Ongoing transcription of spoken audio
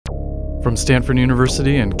From Stanford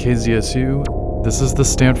University and KZSU, this is the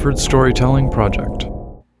Stanford Storytelling Project.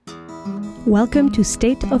 Welcome to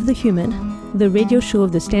State of the Human, the radio show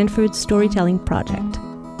of the Stanford Storytelling Project.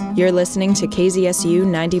 You're listening to KZSU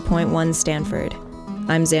 90.1 Stanford.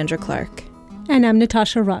 I'm Xandra Clark. And I'm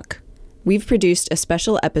Natasha Ruck. We've produced a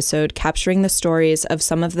special episode capturing the stories of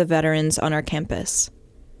some of the veterans on our campus.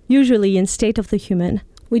 Usually in State of the Human,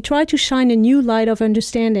 we try to shine a new light of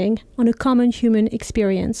understanding on a common human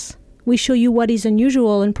experience. We show you what is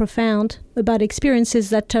unusual and profound about experiences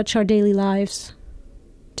that touch our daily lives.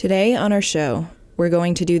 Today on our show, we're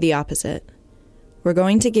going to do the opposite. We're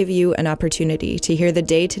going to give you an opportunity to hear the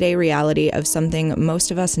day-to-day reality of something most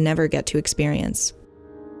of us never get to experience.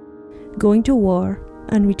 Going to war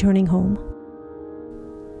and returning home.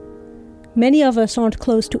 Many of us aren't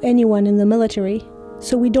close to anyone in the military,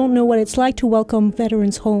 so we don't know what it's like to welcome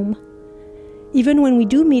veterans home. Even when we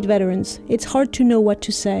do meet veterans, it's hard to know what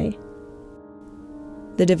to say.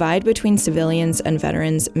 The divide between civilians and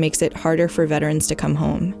veterans makes it harder for veterans to come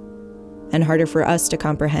home, and harder for us to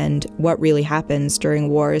comprehend what really happens during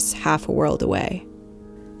wars half a world away.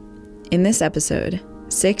 In this episode,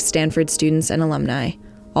 6 Stanford students and alumni,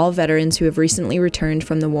 all veterans who have recently returned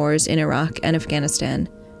from the wars in Iraq and Afghanistan,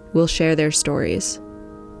 will share their stories.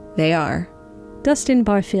 They are Dustin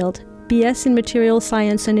Barfield, BS in Material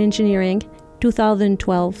Science and Engineering,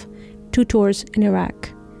 2012, 2 tours in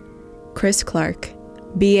Iraq. Chris Clark,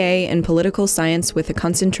 BA in Political Science with a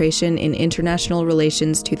concentration in International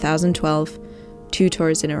Relations, 2012, 2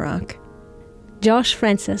 tours in Iraq. Josh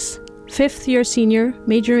Francis, 5th year senior,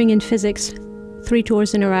 majoring in physics, 3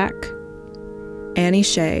 tours in Iraq. Annie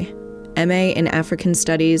Shea, MA in African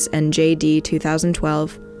Studies and JD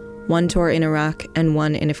 2012, 1 tour in Iraq and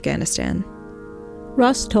 1 in Afghanistan.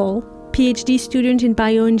 Ross Toll, PhD student in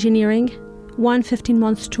bioengineering, 1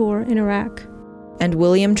 15-month tour in Iraq. And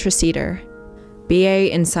William Treseder,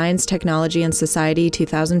 BA in Science, Technology and Society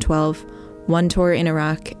 2012, 1 tour in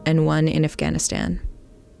Iraq and 1 in Afghanistan.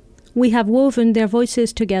 We have woven their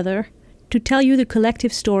voices together to tell you the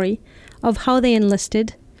collective story of how they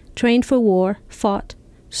enlisted, trained for war, fought,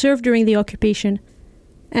 served during the occupation,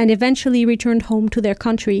 and eventually returned home to their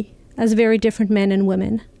country as very different men and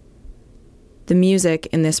women. The music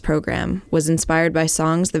in this program was inspired by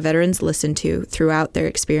songs the veterans listened to throughout their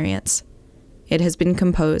experience. It has been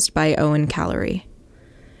composed by Owen Callery.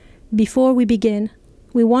 Before we begin,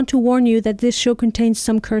 we want to warn you that this show contains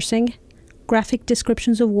some cursing, graphic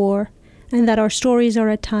descriptions of war, and that our stories are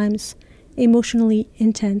at times emotionally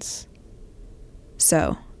intense.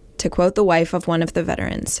 So, to quote the wife of one of the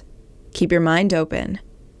veterans, keep your mind open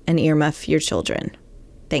and earmuff your children.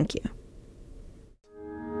 Thank you.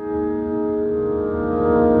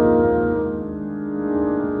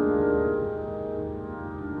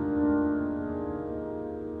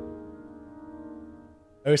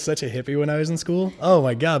 I was such a hippie when I was in school. Oh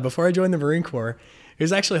my God, before I joined the Marine Corps, it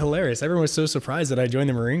was actually hilarious. Everyone was so surprised that I joined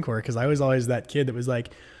the Marine Corps because I was always that kid that was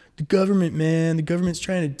like, the government, man, the government's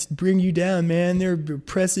trying to bring you down, man. They're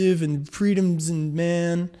oppressive and freedoms and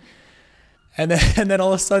man. And then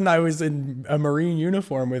all of a sudden I was in a Marine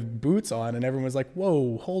uniform with boots on and everyone was like,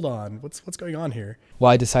 whoa, hold on. What's going on here?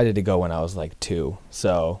 Well, I decided to go when I was like 2.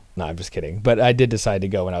 So, no, I'm just kidding. But I did decide to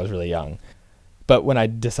go when I was really young. But when I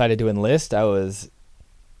decided to enlist, I was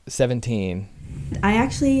 17. I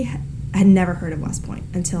actually had never heard of West Point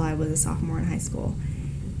until I was a sophomore in high school.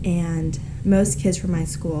 And most kids from my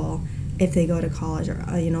school, if they go to college, or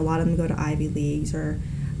a lot of them go to Ivy Leagues or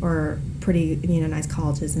pretty nice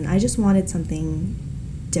colleges, and I just wanted something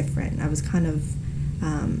different. I was kind of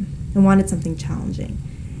I wanted something challenging.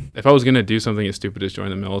 If I was going to do something as stupid as join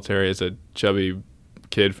the military as a chubby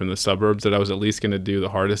kid from the suburbs, that I was at least going to do the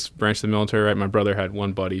hardest branch of the military. Right, my brother had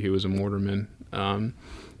one buddy who was a mortarman.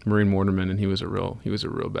 Marine mortarman, and he was a real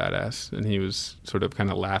badass, and he was sort of kind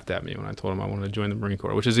of laughed at me when I told him I wanted to join the Marine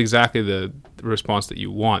Corps, which is exactly the response that you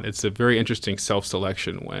want. It's a very interesting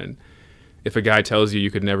self-selection when if a guy tells you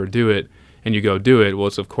could never do it and you go do it, well,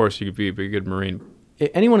 it's of course you could be a good Marine.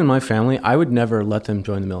 Anyone in my family, I would never let them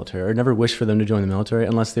join the military or never wish for them to join the military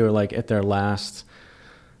unless they were like at their last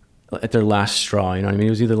straw, you know what I mean? It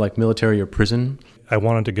was either like military or prison. I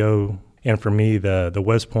wanted to go, and for me, the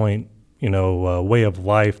West Point way of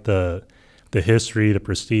life, the history, the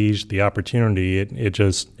prestige, the opportunity,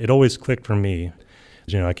 it always clicked for me.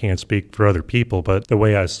 I can't speak for other people, but the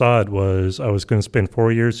way I saw it was I was going to spend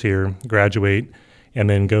 4 years here, graduate,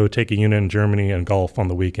 and then go take a unit in Germany and golf on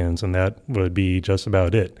the weekends, and that would be just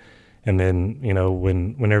about it. And then,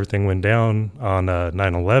 when everything went down on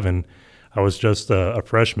 9/11, I was just a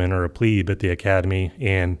freshman or a plebe at the academy,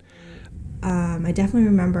 and I definitely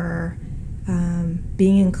remember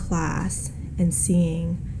being in class and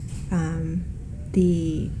seeing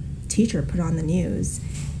the teacher put on the news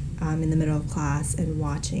in the middle of class and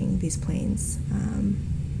watching these planes,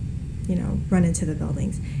 run into the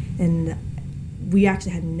buildings. And we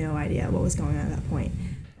actually had no idea what was going on at that point.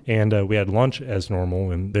 And we had lunch as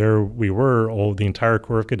normal, and there we were, the entire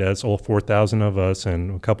Corps of Cadets, all 4,000 of us,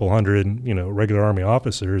 and a couple hundred, regular Army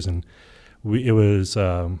officers, and it was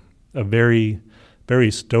a very,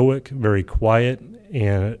 very stoic, very quiet,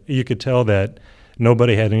 and you could tell that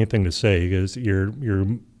nobody had anything to say because you're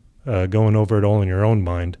going over it all in your own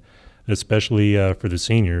mind, especially for the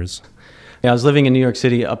seniors. Yeah, I was living in New York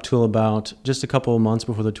City up till about just a couple of months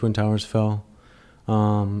before the Twin Towers fell.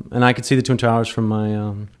 And I could see the Twin Towers from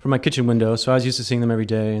my kitchen window, so I was used to seeing them every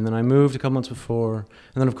day. And then I moved a couple months before,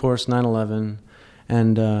 and then of course 9/11,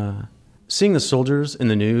 and seeing the soldiers in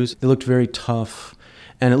the news, they looked very tough,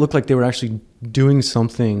 and it looked like they were actually doing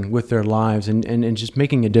something with their lives and just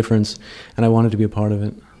making a difference, and I wanted to be a part of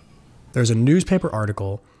it. There's a newspaper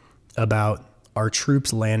article about our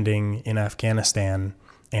troops landing in Afghanistan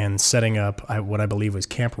and setting up what I believe was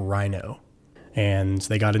Camp Rhino. And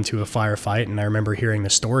they got into a firefight, and I remember hearing the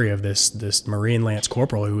story of this Marine Lance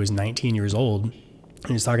Corporal who was 19 years old. And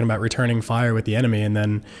he was talking about returning fire with the enemy, and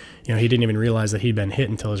then, he didn't even realize that he'd been hit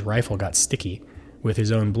until his rifle got sticky with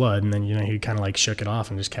his own blood, and then, he kind of like shook it off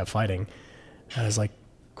and just kept fighting. And I was like,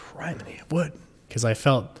 criminy, what? Because I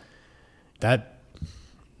felt that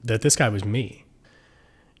this guy was me.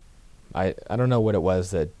 I don't know what it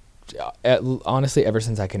was that, honestly, ever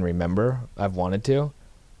since I can remember, I've wanted to.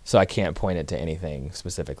 So I can't point it to anything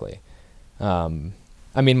specifically.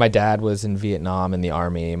 My dad was in Vietnam in the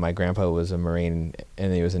Army. My grandpa was a Marine,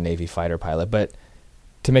 and he was a Navy fighter pilot. But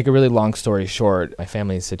to make a really long story short, my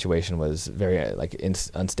family's situation was very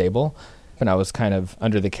unstable. And I was kind of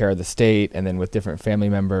under the care of the state and then with different family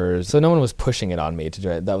members. So no one was pushing it on me to do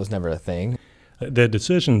it. That was never a thing. The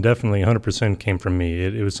decision definitely 100% came from me.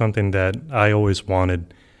 It was something that I always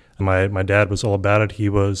wanted. My dad was all about it. He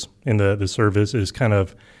was in the service. It was kind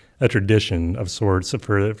of a tradition of sorts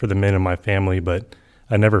for the men in my family, but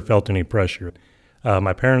I never felt any pressure.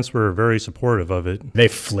 My parents were very supportive of it. They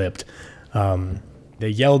flipped. They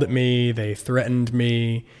yelled at me. They threatened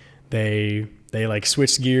me. They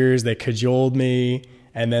switched gears. They cajoled me.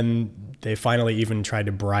 And then they finally even tried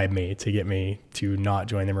to bribe me to get me to not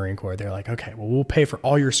join the Marine Corps. They're like, okay, well, we'll pay for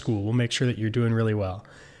all your school. We'll make sure that you're doing really well.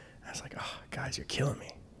 I was like, oh, guys, you're killing me.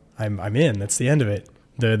 I'm in. That's the end of it.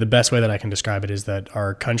 The best way that I can describe it is that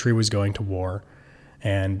our country was going to war,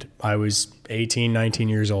 and I was 18, 19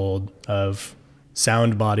 years old, of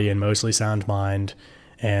sound body and mostly sound mind,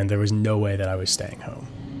 and there was no way that I was staying home.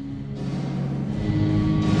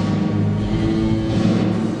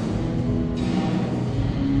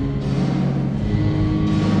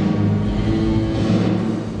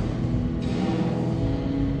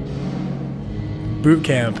 Boot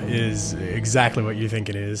camp is exactly what you think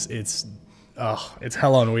it is. It's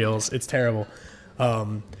hell on wheels. It's terrible.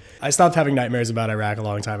 I stopped having nightmares about Iraq a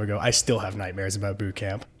long time ago. I still have nightmares about boot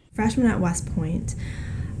camp. Freshmen at West Point,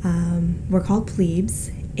 we're called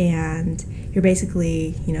plebes, and you're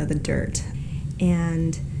basically, the dirt.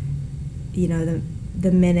 And,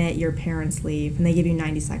 the minute your parents leave, and they give you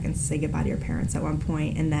 90 seconds to say goodbye to your parents at one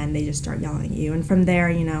point, and then they just start yelling at you. And from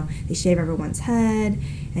there, they shave everyone's head,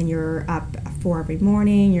 and you're up at 4 every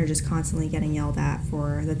morning. You're just constantly getting yelled at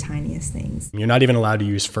for the tiniest things. You're not even allowed to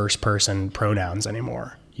use first-person pronouns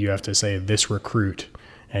anymore. You have to say this recruit,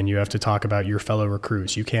 and you have to talk about your fellow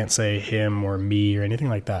recruits. You can't say him or me or anything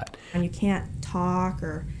like that. And you can't talk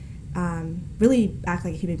or really act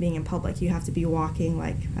like a human being in public. You have to be walking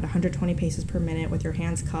at 120 paces per minute with your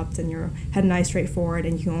hands cupped and your head and eyes straight forward,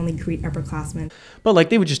 and you can only greet upperclassmen. But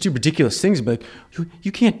they would just do ridiculous things, but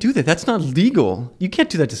you can't do that. That's not legal. You can't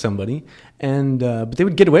do that to somebody. And but they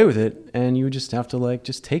would get away with it, and you would just have to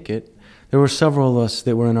just take it. There were several of us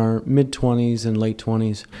that were in our mid-20s and late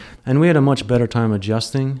 20s, and we had a much better time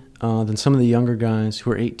adjusting than some of the younger guys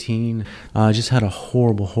who were 18. Just had a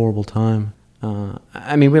horrible, horrible time. We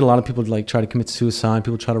had a lot of people try to commit suicide.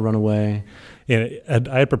 People try to run away. Yeah,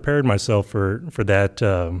 I had prepared myself for that,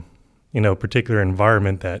 particular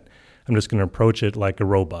environment that I'm just going to approach it like a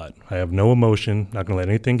robot. I have no emotion, not going to let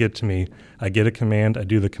anything get to me. I get a command, I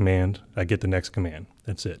do the command, I get the next command.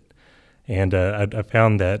 That's it. And I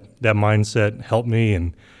found that mindset helped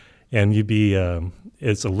me, and you'd be,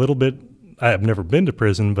 it's a little bit, I have never been to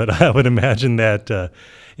prison, but I would imagine that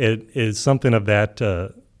it is something of that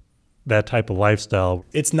type of lifestyle.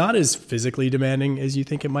 It's not as physically demanding as you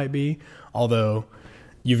think it might be, although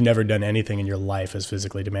you've never done anything in your life as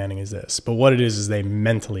physically demanding as this. But what it is they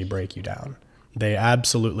mentally break you down. They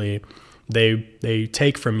absolutely They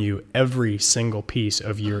take from you every single piece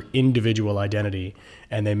of your individual identity,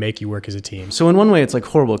 and they make you work as a team. So in one way, it's like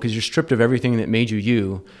horrible because you're stripped of everything that made you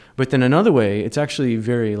you. But then another way, it's actually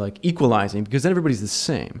very like equalizing because then everybody's the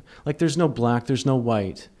same. Like there's no black, there's no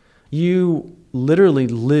white. You literally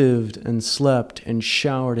lived and slept and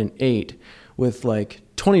showered and ate with like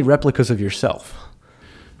 20 replicas of yourself.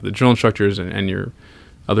 The drill instructors and your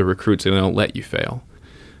other recruits, they don't let you fail.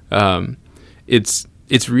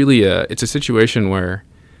 It's really a situation where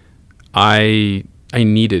I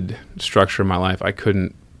needed structure in my life. I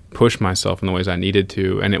couldn't push myself in the ways I needed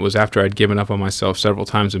to, and it was after I'd given up on myself several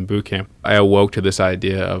times in boot camp, I awoke to this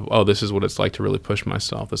idea of, oh, this is what it's like to really push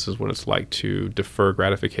myself. This is what it's like to defer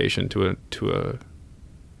gratification to a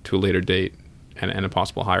later date and a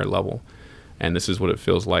possible higher level, and this is what it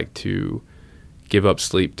feels like to give up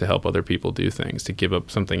sleep to help other people do things, to give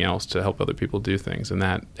up something else to help other people do things, and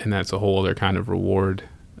that's a whole other kind of reward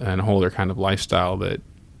and a whole other kind of lifestyle that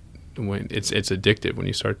when it's addictive when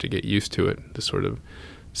you start to get used to it. This sort of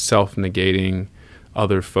self-negating,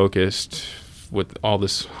 other-focused, with all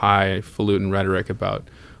this highfalutin rhetoric about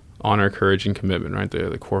honor, courage, and commitment, right?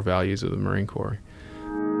 The core values of the Marine Corps.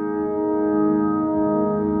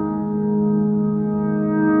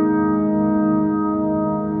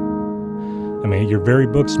 I mean, you're very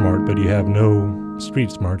book smart, but you have no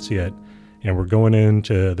street smarts yet. And we're going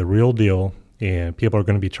into the real deal, and people are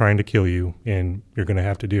going to be trying to kill you, and you're going to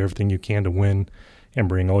have to do everything you can to win and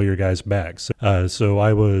bring all your guys back. So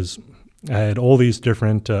I had all these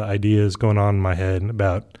different ideas going on in my head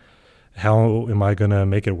about how am I going to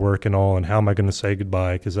make it work and all, and how am I going to say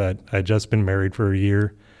goodbye, because I'd just been married for a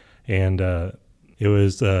year, and it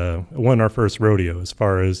wasn't our first rodeo as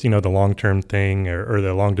far as, the long-term thing or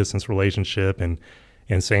the long-distance relationship and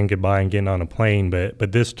saying goodbye and getting on a plane.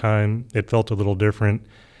 But this time it felt a little different.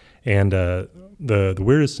 And the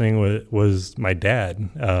weirdest thing was my dad.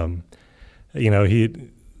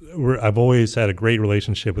 I've always had a great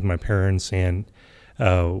relationship with my parents, and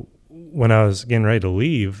when I was getting ready to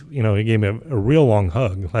leave, he gave me a real long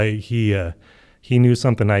hug. Like he knew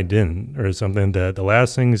something I didn't, or something that the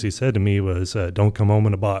last things he said to me was, "Don't come home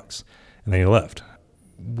in a box," and then he left.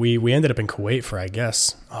 We ended up in Kuwait for, I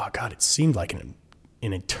guess, it seemed like an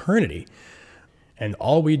eternity. And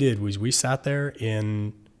all we did was we sat there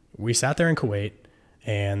in Kuwait,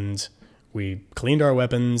 and we cleaned our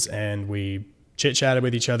weapons, and we chit-chatted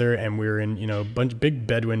with each other, and we were in, a bunch of big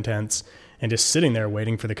Bedouin tents, and just sitting there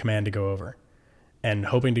waiting for the command to go over and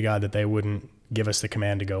hoping to God that they wouldn't give us the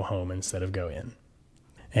command to go home instead of go in.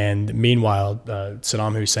 And meanwhile,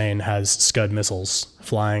 Saddam Hussein has Scud missiles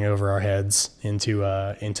flying over our heads into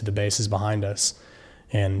the bases behind us.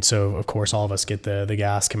 And so, of course, all of us get the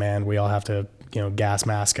gas command. We all have to, gas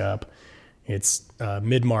mask up. It's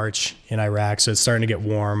mid-March in Iraq, so it's starting to get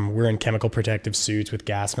warm. We're in chemical protective suits with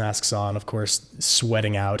gas masks on, of course,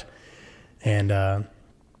 sweating out. And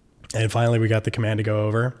finally, we got the command to go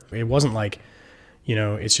over. It wasn't like,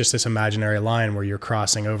 it's just this imaginary line where you're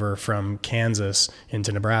crossing over from Kansas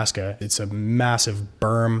into Nebraska. It's a massive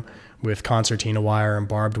berm with concertina wire and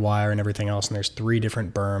barbed wire and everything else. And there's 3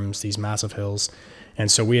 different berms, these massive hills. And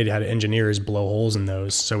so we had engineers blow holes in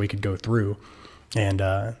those so we could go through.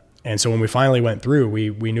 And so when we finally went through,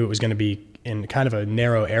 we knew it was going to be in kind of a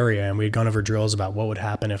narrow area, and we had gone over drills about what would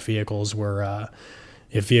happen if vehicles were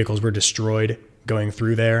destroyed going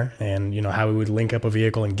through there, and how we would link up a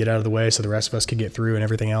vehicle and get out of the way so the rest of us could get through and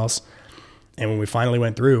everything else. And when we finally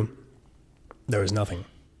went through, there was nothing.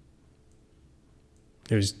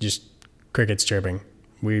 It was just crickets chirping.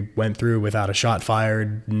 We went through without a shot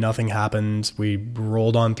fired. Nothing happened. We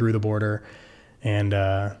rolled on through the border, and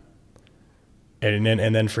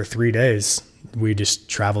then for 3 days we just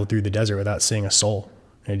traveled through the desert without seeing a soul.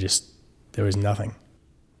 There was nothing.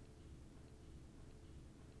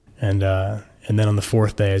 And then on the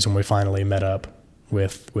 4th day is when we finally met up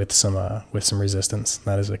with some resistance.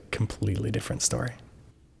 That is a completely different story.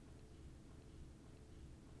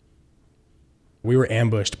 We were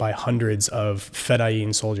ambushed by hundreds of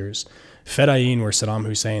Fedayeen soldiers. Fedayeen were Saddam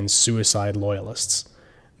Hussein's suicide loyalists.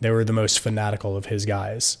 They were the most fanatical of his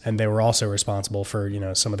guys, and they were also responsible for,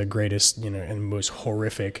 some of the greatest, and most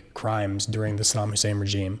horrific crimes during the Saddam Hussein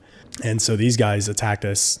regime. And so these guys attacked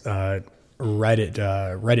us right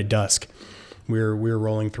at dusk. We were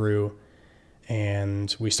rolling through,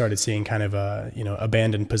 and we started seeing kind of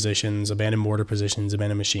abandoned positions, abandoned mortar positions,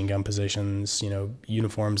 abandoned machine gun positions,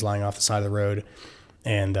 uniforms lying off the side of the road,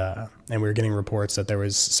 and we were getting reports that there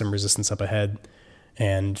was some resistance up ahead,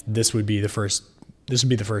 and this would be the first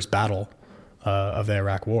battle of the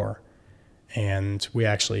Iraq War. And we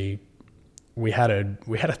had a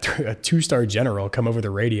 2-star general come over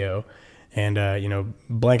the radio and,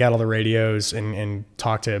 blank out all the radios and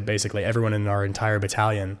talk to basically everyone in our entire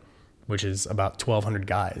battalion, which is about 1,200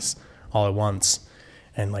 guys all at once.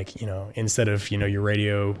 And instead of, your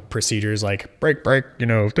radio procedures like break,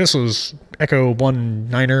 this is Echo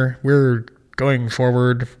 1-9er. We're going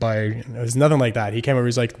forward there's nothing like that. He came over,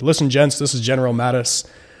 he's like, listen, gents, this is General Mattis.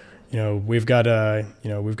 We've got a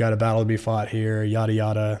battle to be fought here, yada,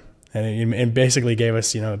 yada. And basically gave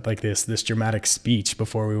us, this dramatic speech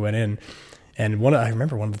before we went in. And I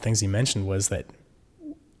remember one of the things he mentioned was that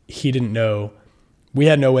he didn't know, we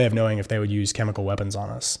had no way of knowing if they would use chemical weapons on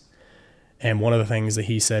us. And one of the things that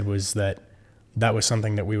he said was that was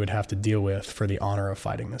something that we would have to deal with for the honor of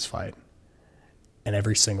fighting this fight. And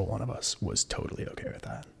every single one of us was totally okay with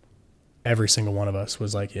that. Every single one of us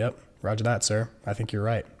was like, yep, roger that, sir. I think you're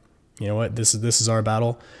right. You know what? This is our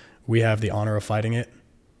battle. We have the honor of fighting it.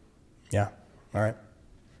 Yeah. All right.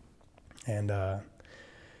 And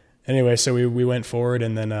anyway, so we went forward,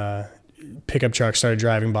 and then pickup trucks started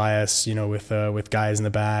driving by us, with guys in the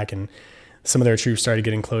back, and some of their troops started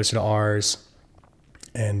getting closer to ours,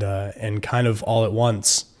 and kind of all at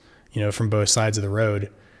once, from both sides of the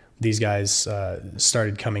road, these guys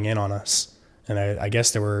started coming in on us. And I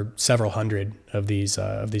guess there were several hundred of these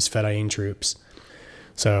Fedayeen troops.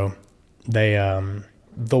 So they,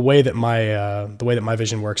 the way that my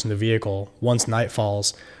vision works in the vehicle, once night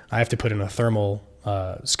falls, I have to put in a thermal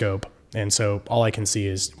scope. And so all I can see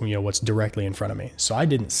is, what's directly in front of me. So I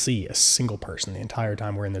didn't see a single person the entire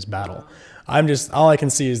time we're in this battle. All I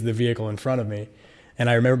can see is the vehicle in front of me. And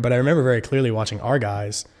I remember very clearly watching our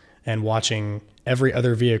guys and watching every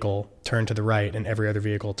other vehicle turn to the right and every other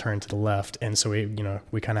vehicle turn to the left. And so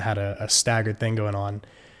we kind of had a staggered thing going on.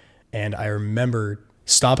 And I remember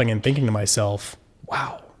stopping and thinking to myself,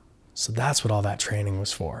 wow, so that's what all that training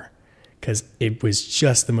was for. Because it was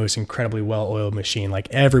just the most incredibly well-oiled machine. Like,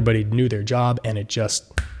 everybody knew their job, and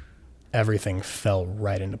everything fell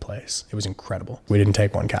right into place. It was incredible. We didn't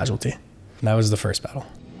take one casualty. And that was the first battle.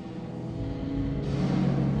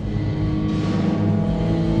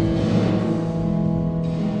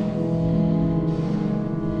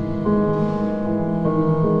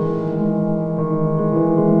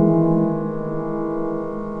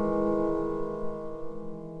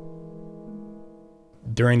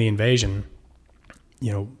 During the invasion,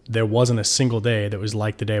 there wasn't a single day that was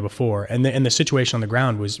like the day before. And the situation on the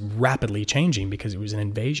ground was rapidly changing because it was an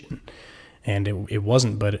invasion. And it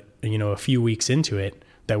wasn't but, a few weeks into it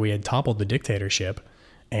that we had toppled the dictatorship,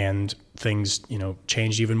 and things,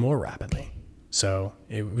 changed even more rapidly. So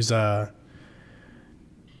it was, so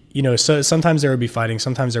sometimes there would be fighting,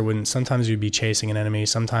 sometimes there wouldn't. Sometimes we'd be chasing an enemy.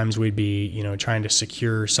 Sometimes we'd be, trying to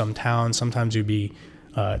secure some town. Sometimes we'd be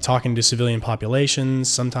talking to civilian populations.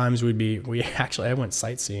 Sometimes I went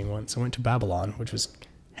sightseeing once. I went to Babylon, which was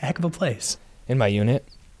a heck of a place. In my unit,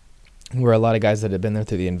 we were a lot of guys that had been there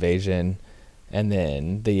through the invasion and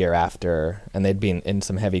then the year after, and they'd been in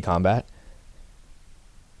some heavy combat.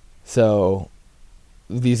 So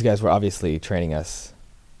these guys were obviously training us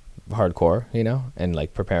hardcore, and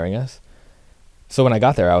like preparing us. So when I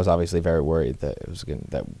got there, I was obviously very worried that it was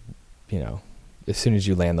as soon as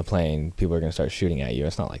you land the plane, people are going to start shooting at you.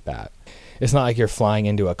 It's not like that. It's not like you're flying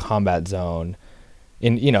into a combat zone.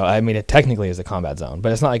 It technically is a combat zone,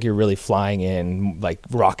 but it's not like you're really flying in, like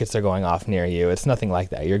rockets are going off near you. It's nothing like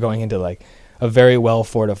that. You're going into like a very well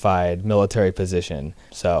fortified military position.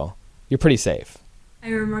 So you're pretty safe. I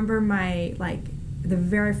remember the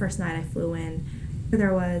very first night I flew in,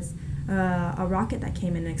 there was a rocket that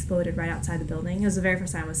came in and exploded right outside the building. It was the very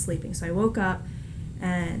first time I was sleeping. So I woke up,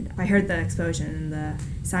 and I heard the explosion and the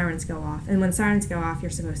sirens go off. And when sirens go off, you're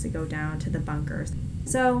supposed to go down to the bunkers.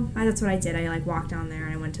 So that's what I did. I walked down there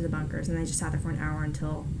and I went to the bunkers, and I just sat there for an hour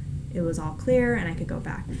until it was all clear and I could go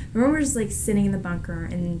back. I remember just sitting in the bunker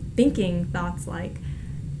and thinking thoughts like,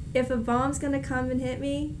 if a bomb's gonna come and hit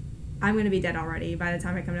me, I'm gonna be dead already by the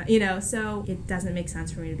time I come down. So it doesn't make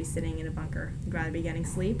sense for me to be sitting in a bunker. I'd rather be getting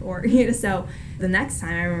sleep or, So the next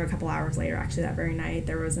time, I remember a couple hours later, actually that very night,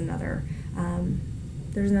 there was another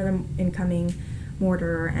incoming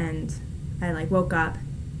mortar, and I woke up,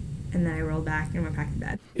 and then I rolled back and went back to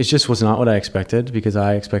bed. It just was not what I expected, because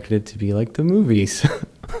I expected it to be like the movies.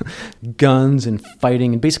 Guns and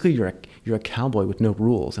fighting, and basically you're a cowboy with no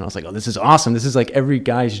rules. And I was like, oh, this is awesome. This is like every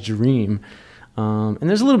guy's dream. And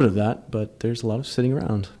there's a little bit of that, but there's a lot of sitting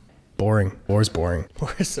around. Boring. War's boring.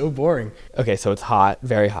 War is so boring. Okay, so it's hot,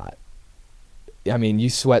 very hot. I mean, you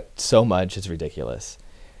sweat so much, it's ridiculous.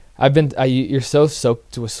 You're so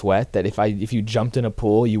soaked with sweat that if you jumped in a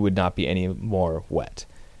pool, you would not be any more wet.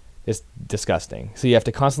 It's disgusting. So you have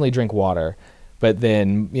to constantly drink water, but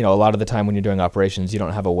then, a lot of the time when you're doing operations, you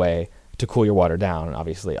don't have a way to cool your water down.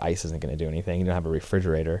 Obviously, ice isn't going to do anything. You don't have a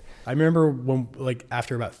refrigerator. I remember when, like,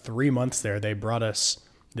 after about 3 months there, they brought us,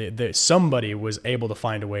 somebody was able to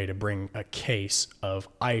find a way to bring a case of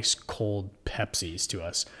ice cold Pepsis to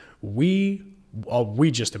us. We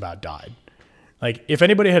just about died. Like, if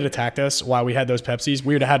anybody had attacked us while we had those Pepsis,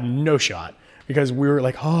 we would have had no shot, because we were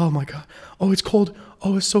like, oh my God, oh, it's cold.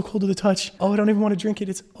 Oh, it's so cold to the touch. Oh, I don't even want to drink it.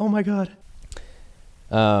 It's, oh my God.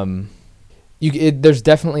 There's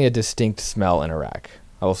definitely a distinct smell in Iraq.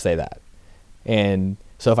 I will say that. And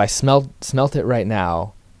so if I smelt it right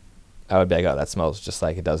now, I would be like, oh, that smells just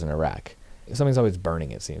like it does in Iraq. Something's always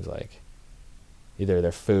burning, it seems like. Either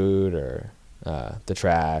their food or the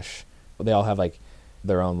trash. They all have like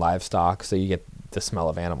their own livestock, so you get the smell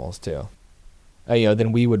of animals too.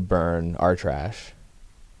 Then we would burn our trash.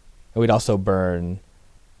 And we'd also burn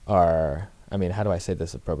our, how do I say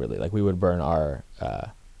this appropriately? Like, we would burn our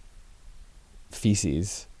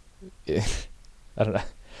feces. I don't know.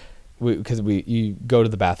 Because you go to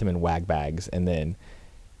the bathroom in wag bags, and then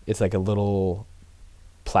it's like a little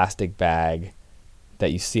plastic bag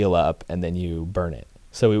that you seal up, and then you burn it.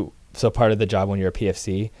 So part of the job when you're a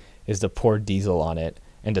PFC is to pour diesel on it,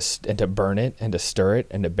 and to burn it, and to stir it,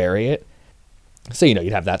 and to bury it. So,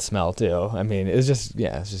 you'd have that smell too. It's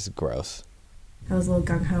just gross. I was a little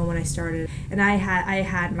gung-ho when I started, and I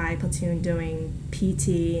had my platoon doing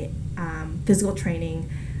PT, physical training,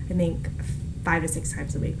 I think 5 to 6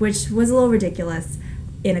 times a week, which was a little ridiculous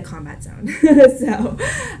in a combat zone. So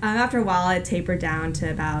after a while, it tapered down to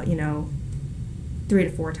about 3 to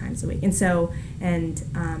 4 times a week. And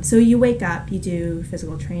so you wake up, you do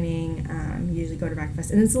physical training, you usually go to breakfast,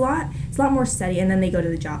 and it's a lot more steady. And then they go to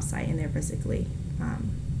the job site, and they're physically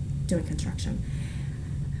doing construction.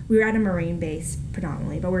 We were at a Marine base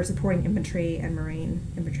predominantly, but we were supporting infantry and Marine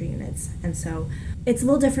infantry units. And so it's a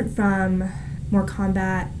little different from more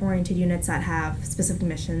combat-oriented units that have specific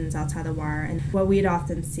missions outside the wire. And what we'd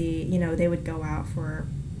often see, they would go out for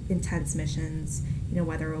intense missions,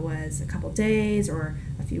 whether it was a couple days or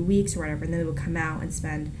a few weeks or whatever, and then they would come out and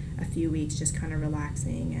spend a few weeks just kind of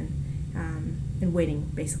relaxing and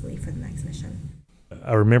waiting, basically, for the next mission.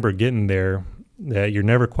 I remember getting there, that you're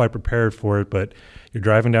never quite prepared for it, but you're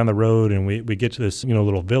driving down the road, and we get to this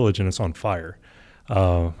little village, and it's on fire.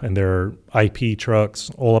 And there are IP trucks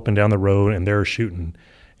all up and down the road, and they're shooting,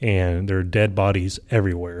 and there are dead bodies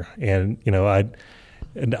everywhere. And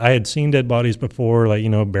I had seen dead bodies before, like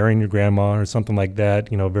burying your grandma or something like that,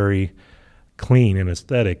 very clean and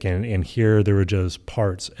aesthetic. And here there were just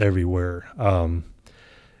parts everywhere.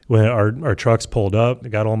 When our trucks pulled up, I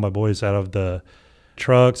got all my boys out of the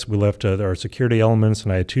trucks. We left our security elements,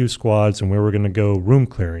 and I had 2 squads, and we were going to go room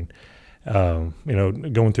clearing.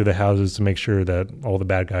 Going through the houses to make sure that all the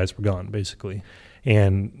bad guys were gone, basically.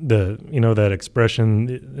 And that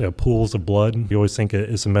expression, pools of blood, you always think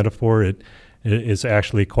it's a metaphor. It is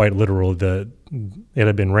actually quite literal. That it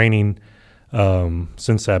had been raining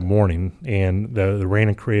since that morning, and the rain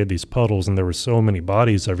had created these puddles, and there were so many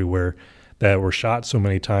bodies everywhere that were shot so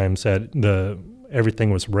many times that everything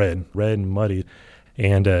was red and muddy.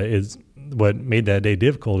 And what made that day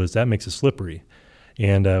difficult is that makes it slippery.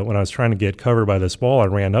 And when I was trying to get covered by this wall, I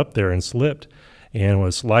ran up there and slipped, and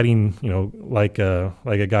was sliding, like a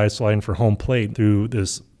guy sliding for home plate through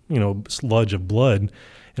this, sludge of blood.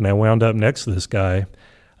 And I wound up next to this guy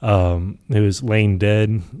who was laying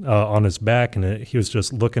dead on his back, and he was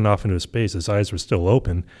just looking off into space. His eyes were still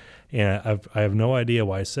open. And I have no idea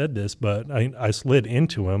why I said this, but I slid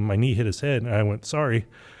into him. My knee hit his head, and I went, sorry.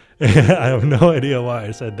 I have no idea why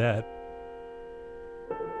I said that.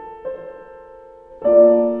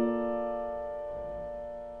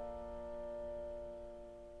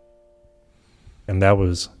 And that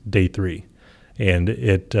was day 3. And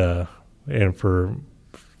and for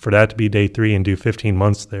that to be day 3 and do 15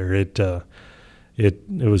 months there, it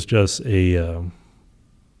was just a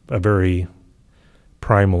very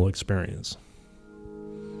primal experience.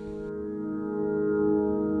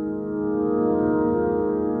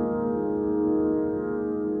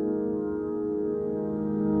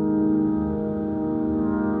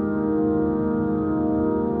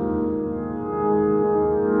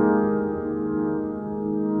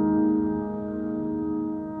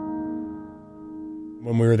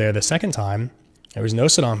 When we were there the second time, there was no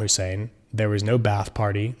Saddam Hussein, there was no Ba'ath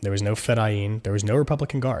Party, there was no Fedayeen, there was no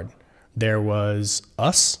Republican Guard. There was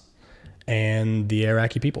us and the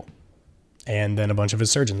Iraqi people, and then a bunch of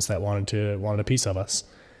insurgents that wanted a piece of us.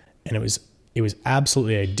 And it was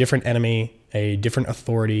absolutely a different enemy, a different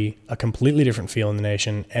authority, a completely different feel in the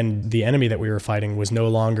nation. And the enemy that we were fighting was no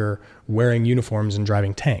longer wearing uniforms and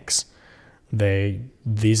driving tanks.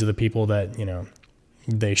 These are the people that,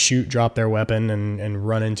 they shoot, drop their weapon, and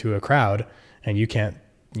run into a crowd, and you can't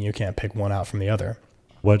pick one out from the other.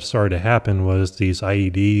 What started to happen was these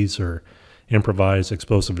IEDs, or improvised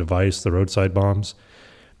explosive device, the roadside bombs,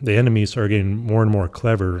 the enemy started getting more and more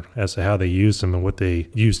clever as to how they used them and what they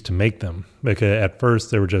used to make them. Because at first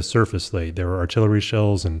they were just surface laid. There were artillery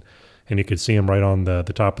shells, and you could see them right on the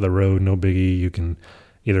top of the road, no biggie. You can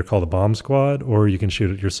either call the bomb squad or you can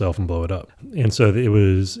shoot it yourself and blow it up. And so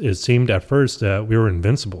it seemed at first that we were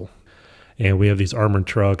invincible. And we have these armored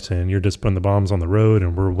trucks, and you're just putting the bombs on the road,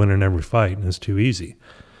 and we're winning every fight, and it's too easy.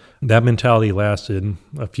 That mentality lasted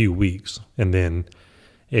a few weeks, and then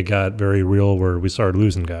it got very real where we started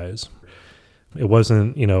losing guys. It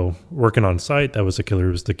wasn't, working on site that was the killer.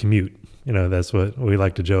 It was the commute. That's what we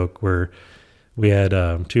like to joke, where we had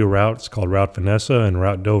 2 routes called Route Vanessa and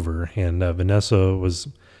Route Dover. And Vanessa was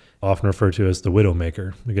often referred to as the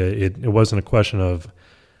Widowmaker. Because it wasn't a question of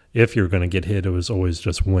if you're going to get hit. It was always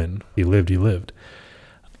just when. He lived.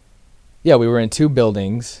 Yeah, we were in 2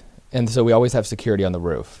 buildings, and so we always have security on the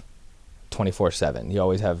roof. 24/7. You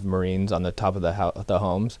always have Marines on the top of the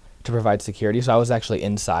homes to provide security. So I was actually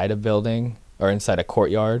inside a building, or inside a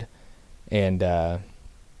courtyard, and I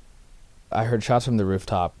heard shots from the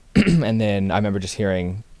rooftop, and then I remember just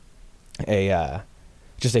hearing a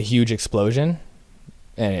huge explosion,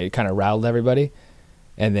 and it kind of rattled everybody.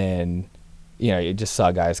 And then you just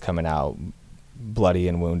saw guys coming out bloody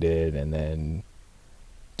and wounded, and then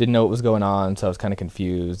didn't know what was going on, so I was kind of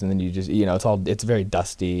confused. And then you just, it's very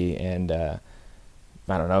dusty, and I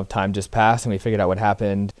don't know, time just passed, and we figured out what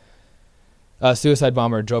happened. A suicide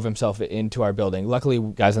bomber drove himself into our building. Luckily,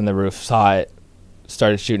 guys on the roof saw it,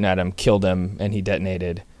 started shooting at him, killed him, and he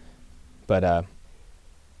detonated. But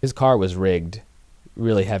his car was rigged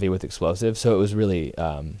really heavy with explosives, so it was really,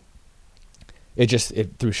 it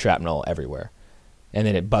threw shrapnel everywhere. And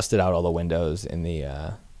then it busted out all the windows in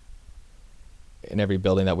every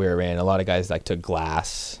building that we were in. A lot of guys took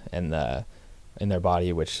glass in their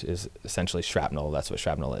body, which is essentially shrapnel. That's what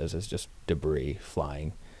shrapnel is. It's just debris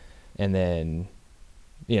flying. And then,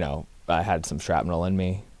 I had some shrapnel in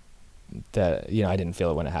me that, I didn't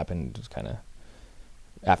feel it when it happened. It was kind of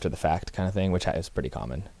after the fact kind of thing, which is pretty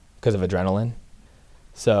common because of adrenaline.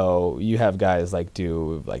 So you have guys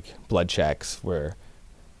do blood checks where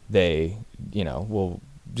they, will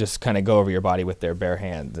just kind of go over your body with their bare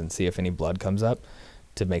hands and see if any blood comes up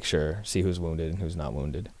to make sure, see who's wounded and who's not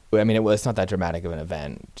wounded. I mean, it's not that dramatic of an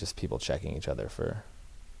event, just people checking each other for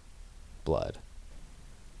blood.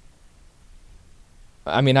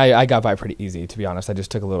 I mean, I got by pretty easy, to be honest. I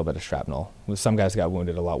just took a little bit of shrapnel. Some guys got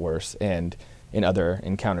wounded a lot worse, and in other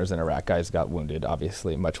encounters in Iraq, guys got wounded,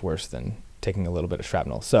 obviously, much worse than taking a little bit of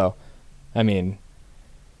shrapnel. So, I mean,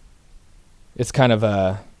 it's kind of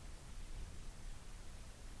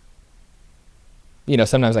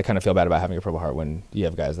sometimes I kind of feel bad about having a Purple Heart when you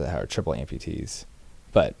have guys that are triple amputees,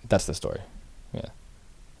 but that's the story. Yeah.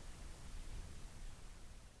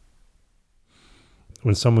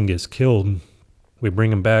 When someone gets killed, we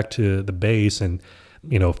bring them back to the base and,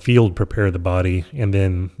 field prepare the body, and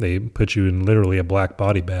then they put you in literally a black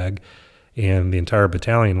body bag, and the entire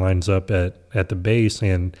battalion lines up at the base,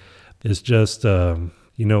 and it's just,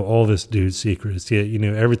 all this dude's secrets.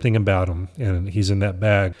 Everything about him, and he's in that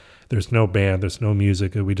bag. There's no band, there's no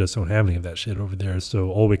music. We just don't have any of that shit over there. So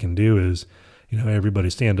all we can do is, everybody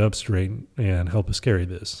stand up straight and help us carry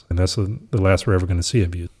this. And that's the last we're ever going to see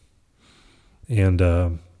of you. And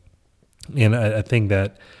I think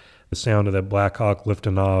that the sound of that Black Hawk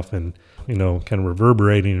lifting off and, kind of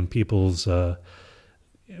reverberating in people's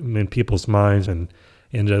minds, and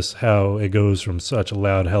just how it goes from such a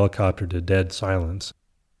loud helicopter to dead silence.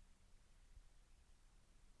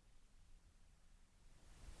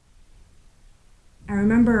 I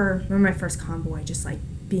remember my first convoy just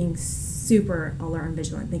being super alert and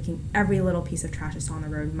vigilant, thinking every little piece of trash I saw on the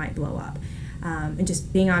road might blow up. And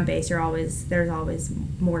just being on base, there's always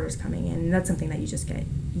mortars coming in, and that's something that you just get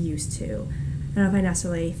used to. I don't know if I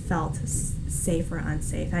necessarily felt safe or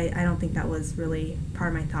unsafe. I don't think that was really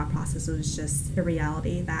part of my thought process. It was just a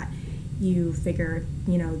reality that you figured,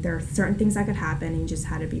 there are certain things that could happen, and you just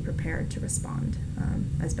had to be prepared to respond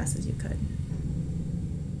as best as you could.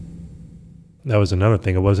 That was another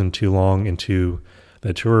thing. It wasn't too long into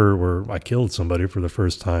the tour where I killed somebody for the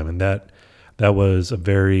first time, and that was a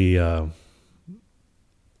very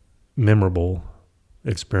memorable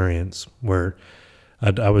experience where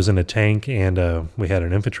I was in a tank, and we had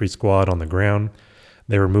an infantry squad on the ground.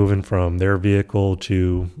 They were moving from their vehicle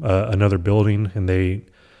to another building, and they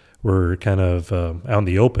were kind of out in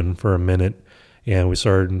the open for a minute, and we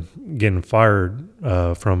started getting fired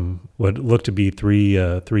from what looked to be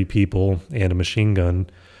three people and a machine gun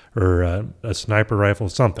or a sniper rifle,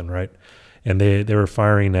 something, right? And they were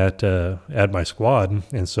firing at my squad,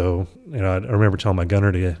 and so I remember telling my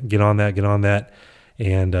gunner to get on that,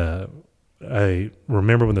 and I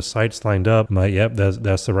remember when the sights lined up, I'm like, yep,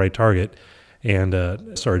 that's the right target,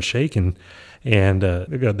 and started shaking, and I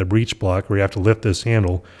got the breech block where you have to lift this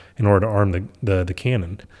handle in order to arm the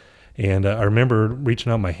cannon, and I remember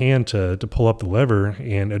reaching out my hand to pull up the lever,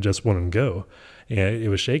 and it just wouldn't go. And it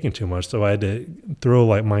was shaking too much, so I had to throw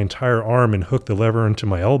like my entire arm and hook the lever into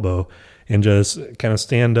my elbow and just kind of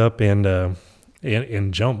stand up and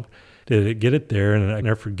jump to get it there. And I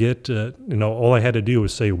never forget, all I had to do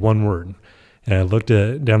was say one word. And I looked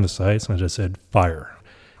down the sights and I just said, fire.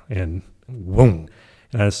 And boom.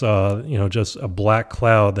 And I saw, just a black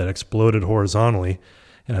cloud that exploded horizontally.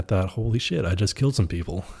 And I thought, holy shit, I just killed some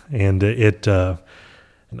people. And I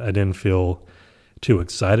didn't feel too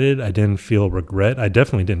excited. I didn't feel regret. I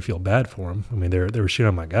definitely didn't feel bad for them. I mean, they were shooting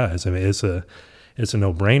on my guys. I mean, it's a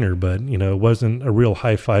no-brainer, but it wasn't a real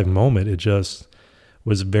high five moment. It just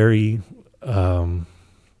was very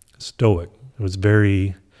stoic. It was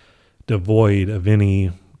very devoid of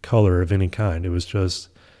any color of any kind. It was just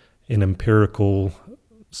an empirical,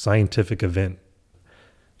 scientific event.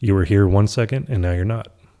 You were here 1 second, and now you're not.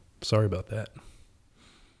 Sorry about that.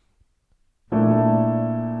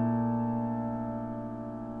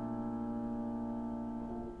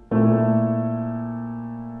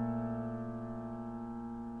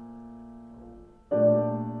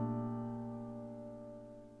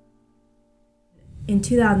 In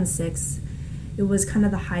 2006, it was kind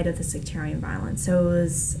of the height of the sectarian violence. So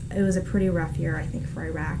it was a pretty rough year, I think, for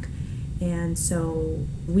Iraq. And so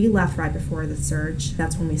we left right before the surge.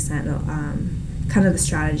 That's when we sent, kind of the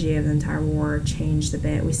strategy of the entire war changed a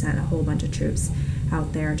bit. We sent a whole bunch of troops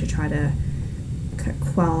out there to try to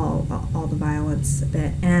quell all the violence a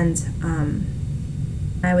bit. And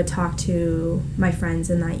I would talk to my friends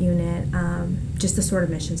in that unit. Just the sort of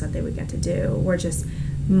missions that they would get to do were just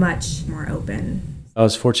much more open. I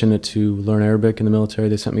was fortunate to learn Arabic in the military.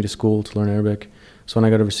 They sent me to school to learn Arabic. So when I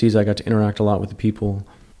got overseas, I got to interact a lot with the people.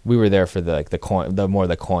 We were there for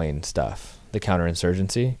the coin stuff, the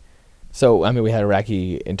counterinsurgency. So, I mean, we had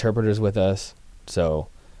Iraqi interpreters with us. So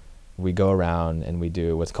we go around and we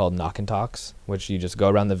do what's called knock and talks, which you just go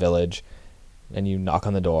around the village and you knock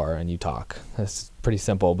on the door and you talk. That's pretty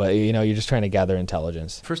simple, but you're just trying to gather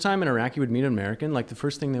intelligence. First time an Iraqi would meet an American, like the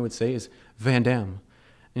first thing they would say is Van Damme.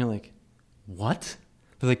 And you're like, what?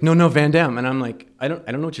 They're like, no, Van Damme. And I'm like, I don't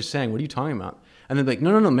know what you're saying. What are you talking about? And they're like,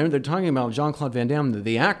 no. Remember, they're talking about Jean-Claude Van Damme,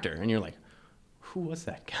 the actor. And you're like, who was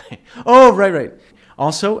that guy? Oh, right.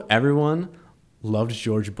 Also, everyone loved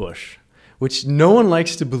George Bush, which no one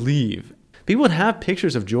likes to believe. People would have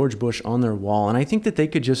pictures of George Bush on their wall, and I think that they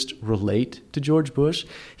could just relate to George Bush.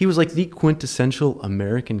 He was like the quintessential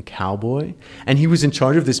American cowboy, and he was in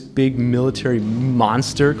charge of this big military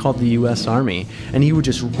monster called the U.S. Army, and he would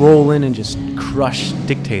just roll in and just crush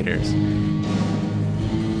dictators.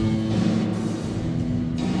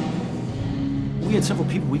 We had several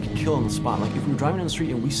people we could kill on the spot. Like if we were driving down the street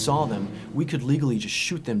and we saw them, we could legally just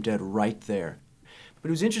shoot them dead right there. But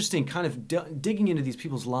it was interesting kind of digging into these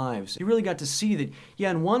people's lives. You really got to see that, yeah,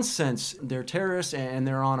 in one sense, they're terrorists and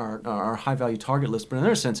they're on our high-value target list, but in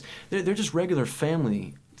another sense, they're just regular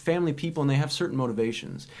family people, and they have certain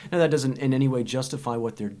motivations. Now, that doesn't in any way justify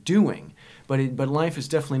what they're doing, but life is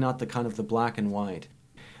definitely not the kind of the black and white.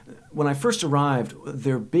 When I first arrived,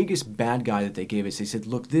 their biggest bad guy that they gave us, they said,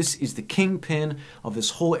 look, this is the kingpin of this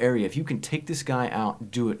whole area. If you can take this guy out,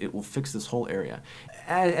 do it. It will fix this whole area.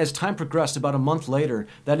 As time progressed, about a month later,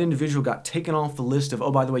 that individual got taken off the list of,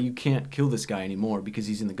 oh, by the way, you can't kill this guy anymore because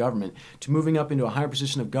he's in the government, to moving up into a higher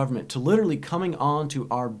position of government, to literally coming on to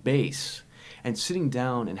our base and sitting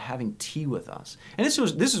down and having tea with us. And this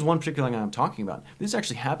is one particular thing I'm talking about. This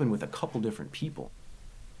actually happened with a couple different people.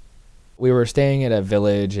 We were staying at a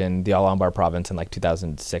village in the Al-Anbar province in like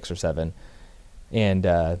 2006 or 7,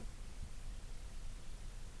 and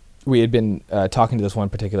we had been talking to this one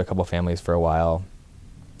particular couple families for a while.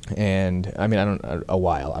 And I mean, I don't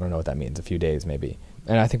know what that means, a few days maybe.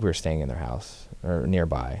 And I think we were staying in their house or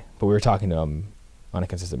nearby, but we were talking to them on a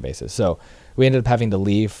consistent basis. So we ended up having to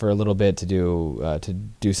leave for a little bit to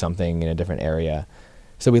do something in a different area.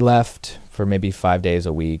 So we left for maybe 5 days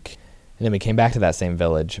a week, and then we came back to that same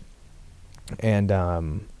village, and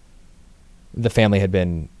the family had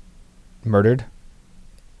been murdered.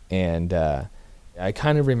 And I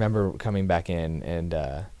kind of remember coming back in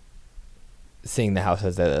and seeing the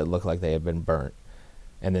houses that looked like they had been burnt.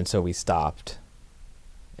 And then so we stopped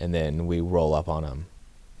and then we roll up on them.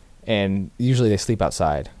 And usually they sleep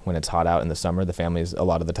outside when it's hot out in the summer. The families a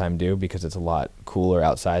lot of the time do, because it's a lot cooler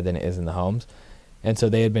outside than it is in the homes. And so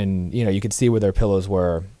they had been, you could see where their pillows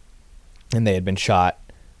were, and they had been shot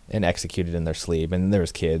and executed in their sleep. And there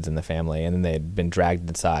was kids in the family, and then they had been dragged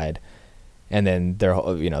inside, and then their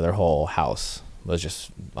whole house was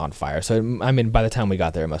just on fire. So I mean, by the time we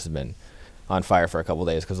got there, it must have been on fire for a couple of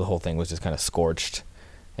days, because the whole thing was just kind of scorched,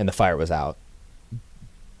 and the fire was out.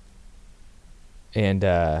 And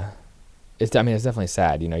it's definitely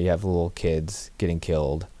sad. You have little kids getting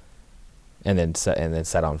killed, and then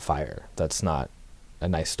set on fire. That's not a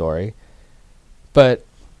nice story. But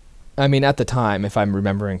I mean, at the time, if I'm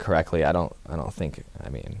remembering correctly, I don't think. I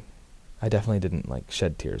mean, I definitely didn't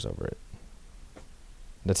shed tears over it.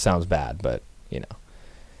 That sounds bad, but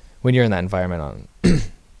when you're in that environment on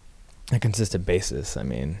a consistent basis, I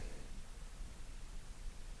mean,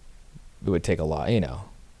 it would take a lot, Yeah.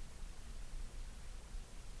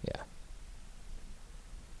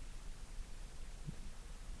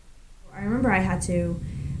 I remember I had to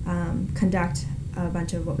conduct a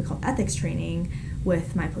bunch of what we call ethics training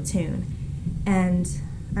with my platoon. And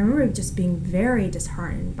I remember just being very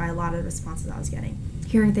disheartened by a lot of the responses I was getting.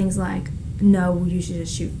 Hearing things like, no, you should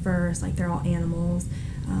just shoot first, they're all animals,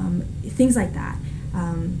 things like that.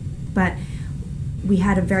 But we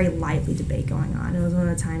had a very lively debate going on. It was one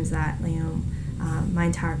of the times that my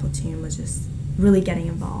entire platoon was just really getting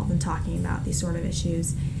involved and talking about these sort of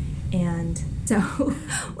issues. And so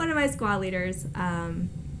one of my squad leaders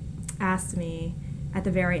asked me at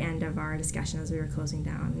the very end of our discussion as we were closing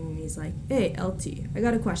down, and he's like, hey, LT, I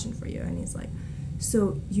got a question for you. And he's like,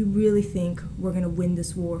 so you really think we're going to win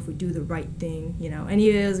this war if we do the right thing? And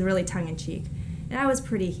he was really tongue-in-cheek. And I was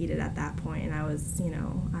pretty heated at that point, and I was,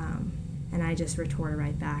 and I just retorted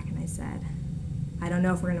right back, and I said, I don't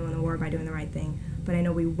know if we're going to win the war by doing the right thing, but I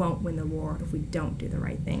know we won't win the war if we don't do the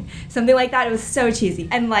right thing. Something like that. It was so cheesy.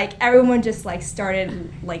 And everyone just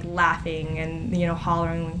started laughing and,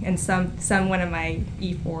 hollering. And one of my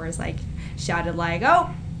E4s shouted oh,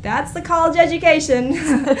 that's the college education.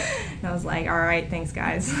 And I was like, all right, thanks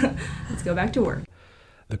guys. Let's go back to work.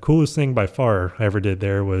 The coolest thing by far I ever did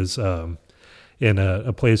there was in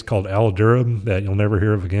a place called Al Durham that you'll never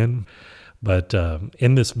hear of again. But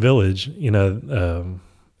in this village,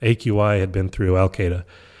 AQI had been through Al-Qaeda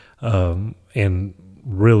and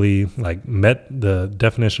really met the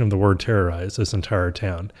definition of the word terrorize this entire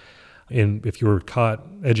town. And if you were caught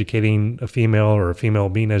educating a female or a female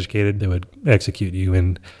being educated, they would execute you.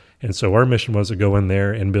 And so our mission was to go in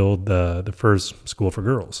there and build the first school for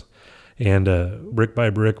girls. And brick by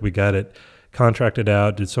brick, we got it contracted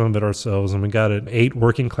out, did some of it ourselves, and we got it 8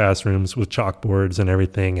 working classrooms with chalkboards and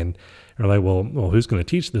everything. And we're like, well, who's going to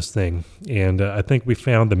teach this thing? And I think we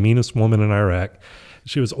found the meanest woman in Iraq.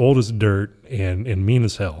 She was old as dirt and mean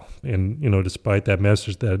as hell. And, despite that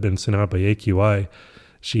message that had been sent out by AQI,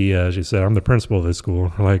 she said, I'm the principal of this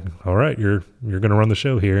school. We're like, all right, you're going to run the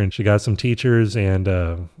show here. And she got some teachers. And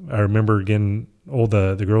I remember getting all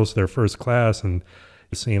the girls to their first class and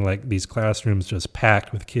seeing these classrooms just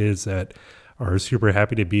packed with kids that are super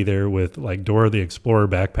happy to be there with Dora the Explorer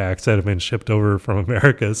backpacks that have been shipped over from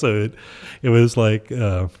America. So it was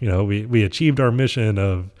we achieved our mission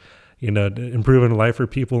of, improving life for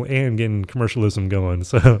people and getting commercialism going.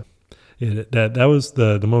 So that was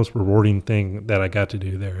the most rewarding thing that I got to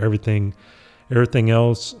do there. Everything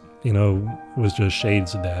else, was just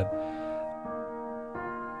shades of that.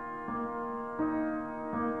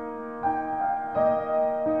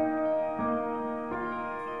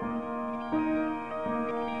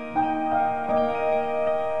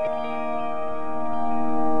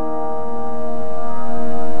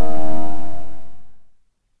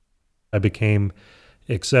 I became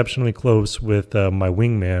exceptionally close with my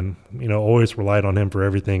wingman, always relied on him for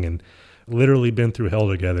everything and literally been through hell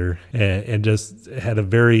together and just had a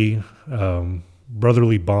very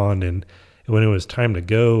brotherly bond. And when it was time to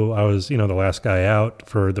go, I was, the last guy out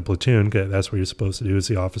for the platoon, 'cause that's what you're supposed to do as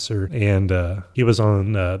the officer. And he was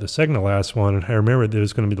on the second to last one. And I remember it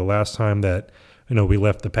was going to be the last time that, we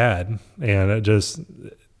left the pad. And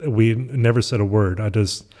we never said a word. It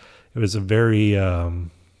was a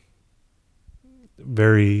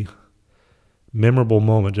very memorable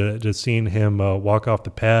moment, just seeing him walk off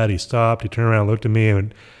the pad. He stopped, he turned around, looked at me,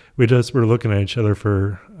 and we just were looking at each other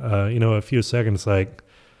for, a few seconds all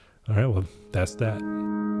right, well, that's that.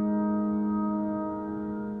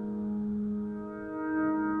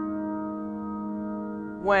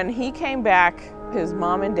 When he came back, his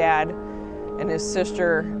mom and dad and his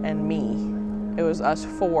sister and me, it was us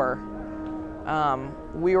 4.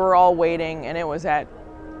 We were all waiting, and it was at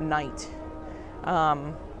night.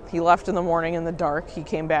 He left in the morning in the dark. He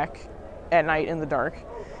came back at night in the dark.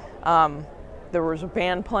 There was a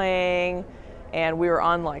band playing, and we were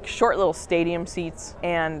on like short little stadium seats,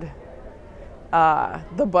 and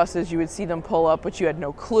the buses, you would see them pull up, but you had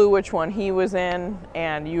no clue which one he was in,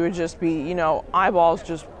 and you would just be, you know, eyeballs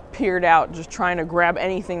just peered out, just trying to grab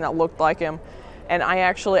anything that looked like him. And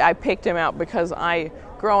I picked him out because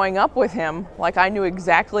growing up with him, like I knew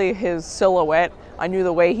exactly his silhouette. I knew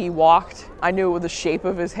the way he walked. I knew the shape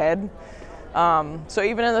of his head. So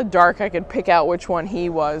even in the dark, I could pick out which one he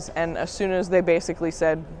was. And as soon as they basically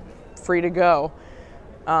said, free to go,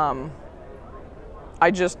 I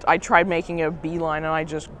tried making a beeline and I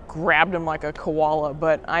just grabbed him like a koala.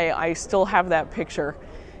 But I still have that picture,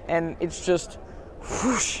 and it's just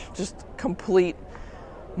whoosh, just complete,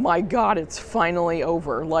 my God, it's finally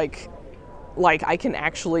over. Like I can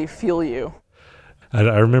actually feel you.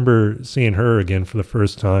 I remember seeing her again for the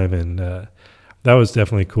first time, and that was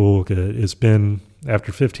definitely cool. It's been,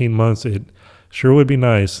 after 15 months, it sure would be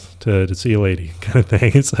nice to see a lady kind of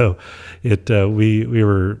thing. So we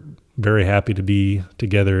were very happy to be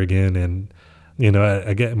together again. And, you know,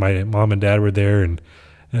 again, my mom and dad were there, and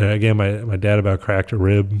again, my dad about cracked a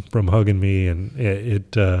rib from hugging me, and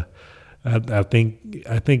I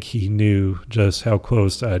think he knew just how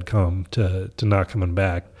close I'd come to not coming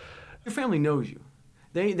back. Your family knows you.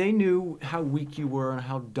 They knew how weak you were and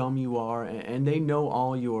how dumb you are, and they know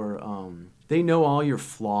all your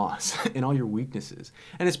flaws and all your weaknesses.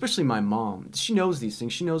 And especially my mom, she knows these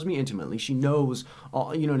things. She knows me intimately. She knows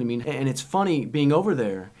all, you know what I mean? And it's funny being over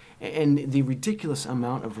there and the ridiculous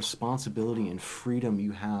amount of responsibility and freedom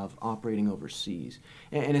you have operating overseas.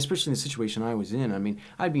 And especially in the situation I was in. I mean,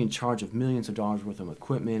 I'd be in charge of millions of dollars worth of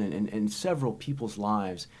equipment and several people's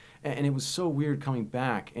lives. And it was so weird coming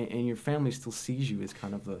back, and your family still sees you as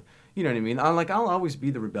kind of a, you know what I mean? I'll always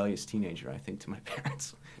be the rebellious teenager, I think, to my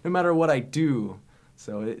parents, no matter what I do.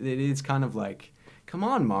 So it is kind of like, come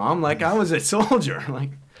on, Mom, like I was a soldier.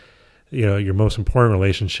 Like, you know, your most important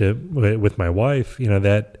relationship with my wife, you know,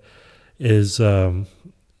 that is, I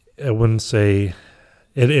wouldn't say,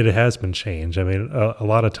 it has been changed. I mean, a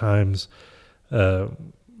lot of times, part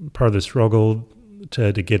of the struggle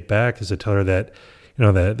to get back is to tell her that, you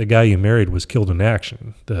know, the guy you married was killed in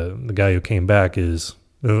action. The guy who came back is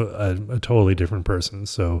a totally different person.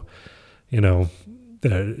 So, you know,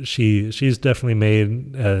 she's definitely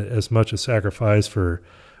made as much a sacrifice for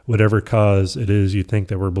whatever cause it is you think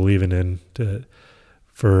that we're believing in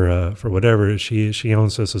for whatever. She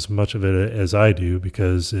owns us as much of it as I do,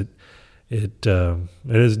 because it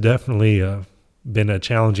has definitely been a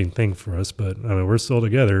challenging thing for us. But I mean, we're still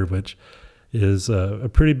together, which is a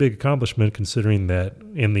pretty big accomplishment, considering that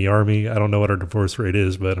in the Army, I don't know what our divorce rate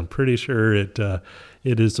is, but I'm pretty sure it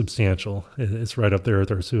is substantial. It's right up there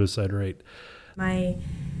with our suicide rate. My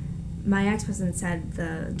ex-husband said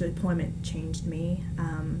the deployment changed me.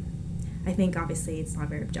 I think obviously it's not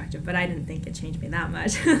very objective, but I didn't think it changed me that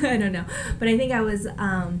much. I don't know. But I think I was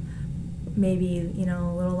maybe, you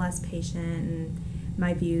know, a little less patient, and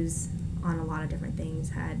my views on a lot of different things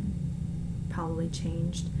had probably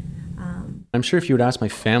changed. I'm sure if you would ask my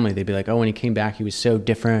family, they'd be like, oh, when he came back, he was so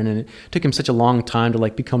different, and it took him such a long time to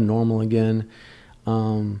like become normal again.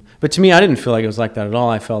 But to me, I didn't feel like it was like that at all.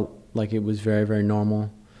 I felt like it was very, very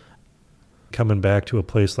normal. Coming back to a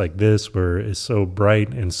place like this where it's so bright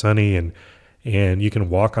and sunny, and you can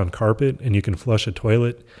walk on carpet and you can flush a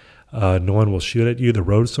toilet, no one will shoot at you, the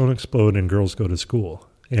roads don't explode, and girls go to school.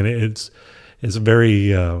 And it's very,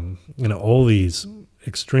 you know, all these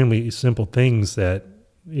extremely simple things that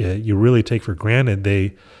you really take for granted,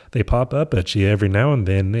 they pop up at you every now and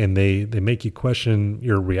then, and they make you question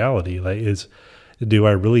your reality. Like, do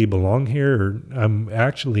I really belong here? Or I'm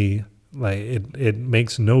actually, like, it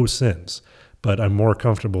makes no sense, but I'm more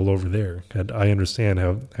comfortable over there. I understand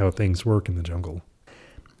how things work in the jungle.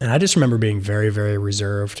 And I just remember being very, very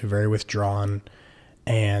reserved, very withdrawn,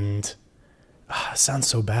 and it sounds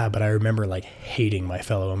so bad, but I remember like hating my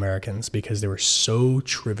fellow Americans because they were so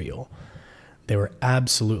trivial. They were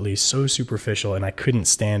absolutely so superficial, and I couldn't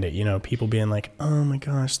stand it. You know, people being like, oh my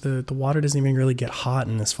gosh, the water doesn't even really get hot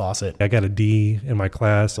in this faucet. I got a D in my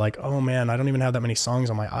class. Like, oh man, I don't even have that many songs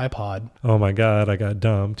on my iPod. Oh my God, I got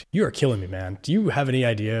dumped. You are killing me, man. Do you have any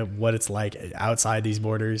idea what it's like outside these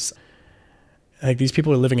borders? Like, these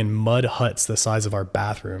people are living in mud huts the size of our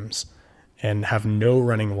bathrooms and have no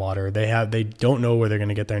running water. They don't know where they're going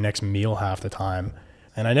to get their next meal half the time.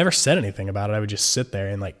 And I never said anything about it. I would just sit there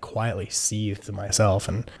and like quietly seethe to myself.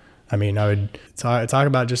 And I mean, I would talk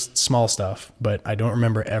about just small stuff, but I don't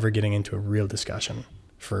remember ever getting into a real discussion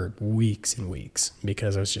for weeks and weeks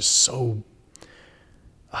because I was just so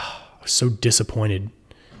disappointed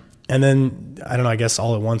And then, I don't know, I guess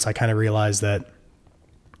all at once I kind of realized that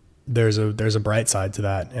there's a bright side to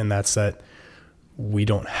that, and that's that we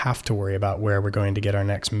don't have to worry about where we're going to get our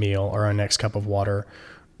next meal or our next cup of water.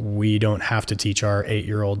 We don't have to teach our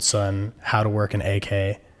 8-year-old son how to work an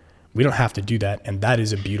AK. We don't have to do that, and that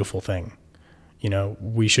is a beautiful thing. You know,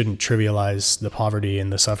 we shouldn't trivialize the poverty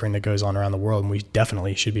and the suffering that goes on around the world, and we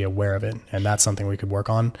definitely should be aware of it, and that's something we could work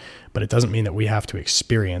on, but it doesn't mean that we have to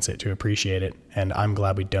experience it to appreciate it, and I'm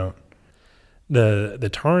glad we don't. The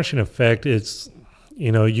tarnishing effect, it's,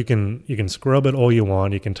 you know, you can scrub it all you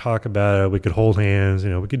want, you can talk about it, we could hold hands, you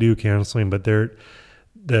know, we could do counseling, but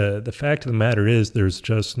the fact of the matter is there's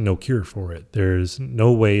just no cure for it. There's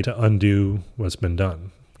no way to undo what's been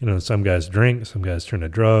done. You know, some guys drink, some guys turn to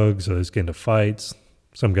drugs, others get into fights.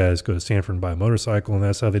 Some guys go to Stanford and buy a motorcycle, and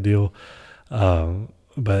that's how they deal.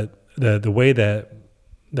 But the way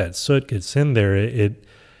that soot gets in there,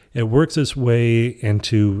 it works its way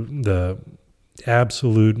into the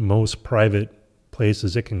absolute most private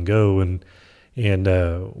places it can go. And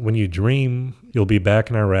when you dream, you'll be back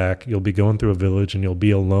in Iraq, you'll be going through a village, and you'll be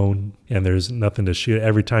alone, and there's nothing to shoot.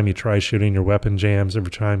 Every time you try shooting, your weapon jams. Every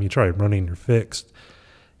time you try running, you're fixed.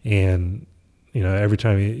 And, you know, every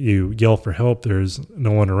time you yell for help, there's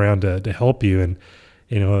no one around to help you. And,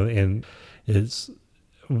 you know, and it's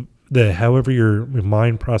however your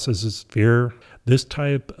mind processes fear, this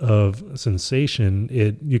type of sensation,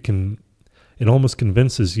 it almost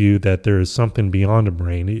convinces you that there is something beyond a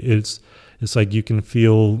brain. It's like you can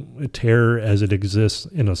feel terror as it exists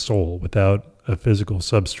in a soul without a physical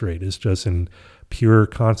substrate. It's just in pure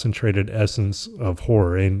concentrated essence of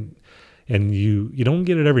horror. And you don't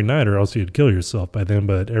get it every night, or else you'd kill yourself by then.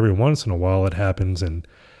 But every once in a while it happens, and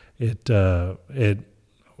it's a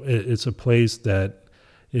place that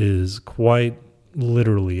is quite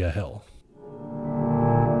literally a hell.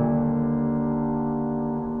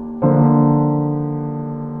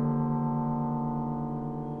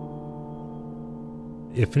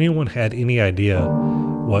 If anyone had any idea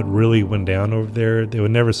what really went down over there, they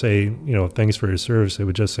would never say, you know, thanks for your service. They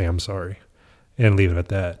would just say, I'm sorry, and leave it at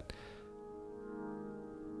that.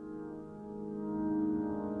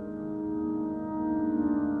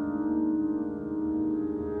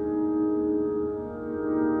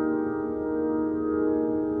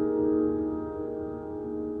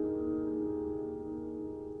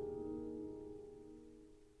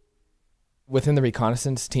 Within the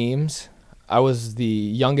reconnaissance teams, I was the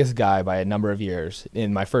youngest guy by a number of years,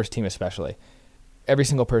 in my first team especially. Every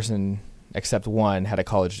single person except one had a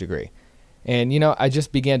college degree. And, you know, I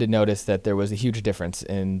just began to notice that there was a huge difference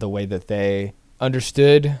in the way that they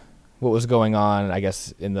understood what was going on, I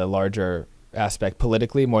guess, in the larger aspect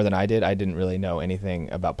politically more than I did. I didn't really know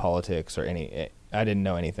anything about politics I didn't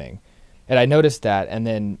know anything. And I noticed that, and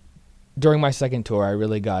then during my second tour, I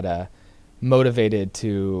really got motivated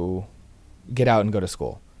to get out and go to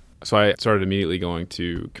school. So I started immediately going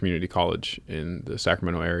to community college in the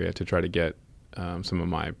Sacramento area to try to get some of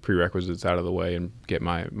my prerequisites out of the way and get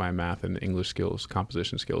my math and English skills,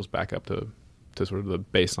 composition skills back up to sort of the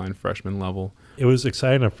baseline freshman level. It was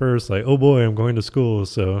exciting at first, like, oh boy, I'm going to school,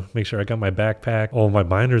 so make sure I got my backpack, all my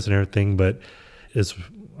binders and everything, but it's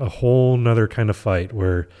a whole nother kind of fight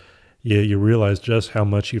where you realize just how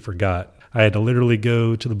much you forgot. I had to literally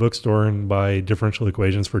go to the bookstore and buy differential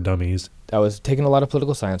equations for dummies. I was taking a lot of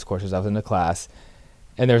political science courses. I was in a class,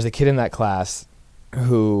 and there was a kid in that class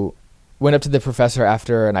who went up to the professor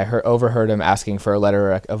after, and I overheard him asking for a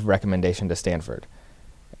letter of recommendation to Stanford.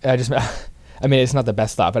 I mean, it's not the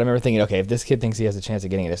best thought, but I remember thinking, okay, if this kid thinks he has a chance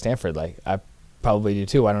of getting into Stanford, like, I probably do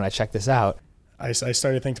too. Why don't I check this out? I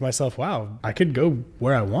started to think to myself, wow, I could go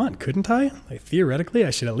where I want, couldn't I? Like, theoretically,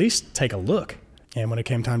 I should at least take a look. And when it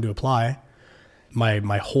came time to apply,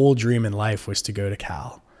 my whole dream in life was to go to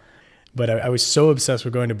Cal. But I was so obsessed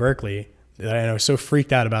with going to Berkeley that I was so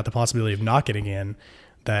freaked out about the possibility of not getting in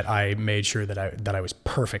that I made sure that I was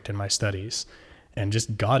perfect in my studies and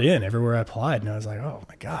just got in everywhere I applied. And I was like, oh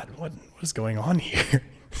my God, what is going on here?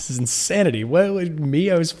 This is insanity. What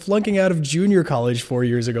me? I was flunking out of junior college 4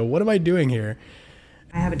 years ago. What am I doing here?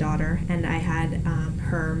 I have a daughter, and I had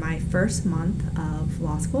her my first month of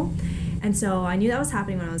law school. And so I knew that was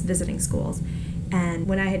happening when I was visiting schools. And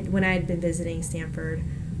when I had been visiting Stanford,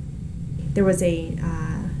 there was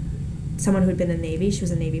someone who had been in the Navy. She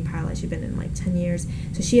was a Navy pilot. She'd been in like 10 years.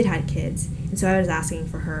 So she had kids. And so I was asking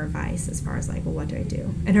for her advice as far as like, well, what do I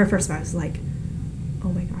do? And her first advice was like, oh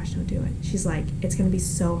my gosh, don't do it. She's like, it's going to be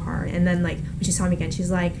so hard. And then like when she saw me again,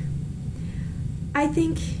 she's like, I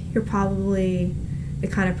think you're probably the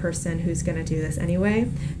kind of person who's going to do this anyway.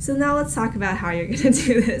 So now let's talk about how you're going to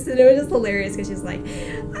do this. And it was just hilarious because she's like,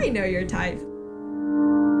 I know your type.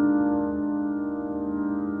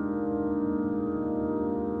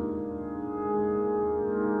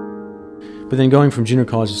 But then going from junior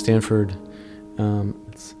college to Stanford,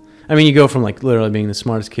 you go from like literally being the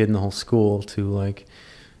smartest kid in the whole school to like,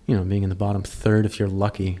 being in the bottom third if you're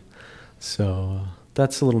lucky. So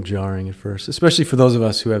that's a little jarring at first, especially for those of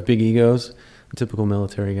us who have big egos, a typical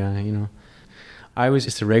military guy, I was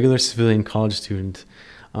just a regular civilian college student.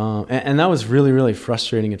 And that was really, really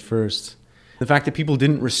frustrating at first. The fact that people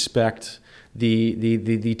didn't respect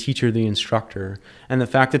the teacher, the instructor, and the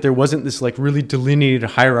fact that there wasn't this like really delineated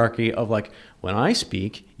hierarchy of like, when I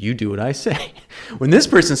speak, you do what I say. When this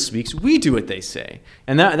person speaks, we do what they say.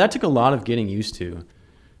 And that took a lot of getting used to.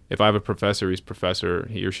 If I have a professor, he's professor,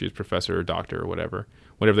 he or she is professor or doctor or whatever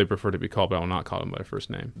they prefer to be called, but I will not call them by first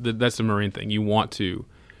name. That's the Marine thing. You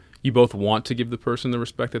both want to give the person the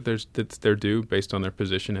respect that's their due based on their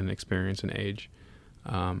position and experience and age.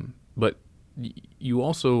 But you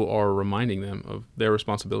also are reminding them of their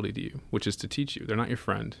responsibility to you, which is to teach you. They're not your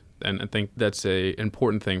friend. And I think that's an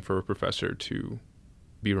important thing for a professor to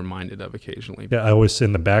be reminded of occasionally. Yeah, I always sit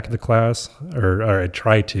in the back of the class, or I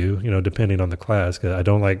try to, depending on the class, because I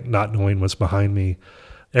don't like not knowing what's behind me.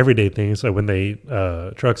 Everyday things, like when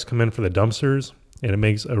trucks come in for the dumpsters and it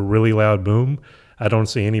makes a really loud boom, I don't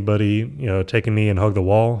see anybody, take a knee and hug the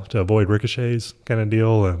wall to avoid ricochets kind of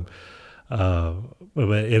deal. And but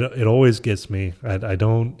it always gets me. I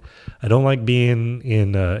don't like being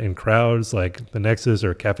in crowds like the Nexus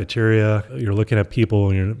or cafeteria. You're looking at people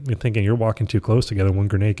and you're thinking you're walking too close together. One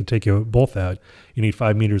grenade can take you both out. You need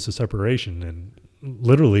 5 meters of separation, and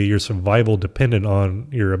literally your survival depended on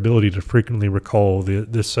your ability to frequently recall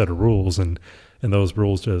this set of rules, and those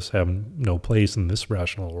rules just have no place in this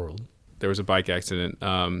rational world. There was a bike accident.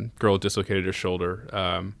 Girl dislocated her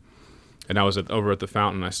shoulder. And I was over at the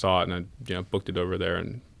fountain. I saw it, and I booked it over there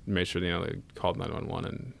and made sure they called 911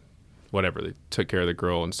 and whatever. They took care of the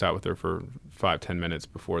girl and sat with her for 5-10 minutes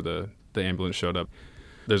before the ambulance showed up.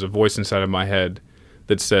 There's a voice inside of my head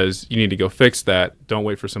that says, you need to go fix that. Don't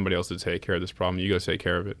wait for somebody else to take care of this problem. You go take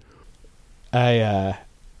care of it.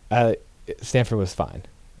 Stanford was fine.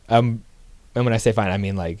 And when I say fine, I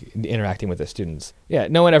mean like interacting with the students. Yeah,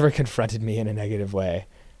 no one ever confronted me in a negative way.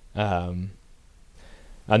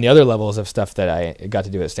 On the other levels of stuff that I got to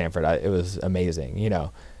do at Stanford, it was amazing.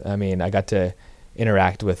 I got to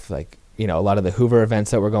interact with a lot of the Hoover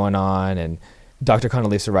events that were going on, and Dr.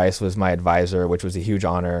 Condoleezza Rice was my advisor, which was a huge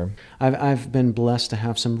honor. I've been blessed to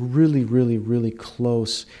have some really, really, really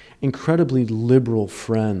close, incredibly liberal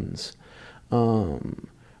friends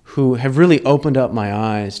who have really opened up my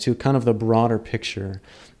eyes to kind of the broader picture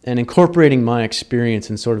and incorporating my experience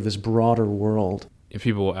in sort of this broader world. If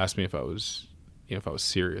people ask me if I was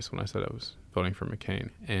serious when I said I was voting for McCain,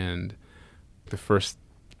 and the first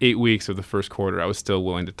 8 weeks of the first quarter, I was still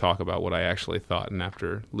willing to talk about what I actually thought. And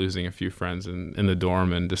after losing a few friends in the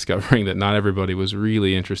dorm and discovering that not everybody was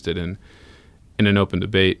really interested in an open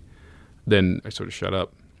debate, then I sort of shut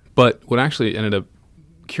up. But what actually ended up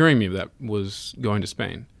curing me of that was going to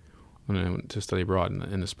Spain when I went to study abroad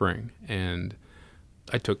in the spring. And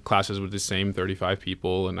I took classes with the same 35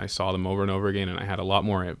 people, and I saw them over and over again, and I had a lot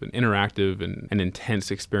more of an interactive and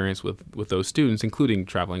intense experience with those students, including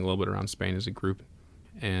traveling a little bit around Spain as a group.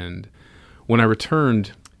 And when I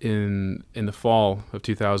returned in the fall of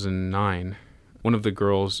 2009, one of the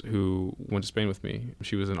girls who went to Spain with me,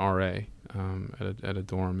 she was an RA at a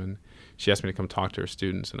dorm, and she asked me to come talk to her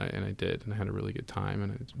students, and I did, and I had a really good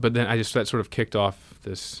time. But then that sort of kicked off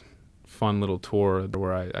this fun little tour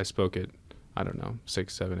where I spoke at,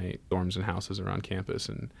 6, 7, 8 dorms and houses around campus,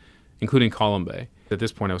 and including Column Bay. At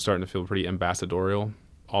this point, I was starting to feel pretty ambassadorial,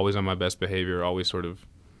 always on my best behavior, always sort of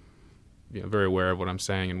very aware of what I'm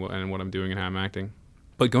saying and what I'm doing and how I'm acting.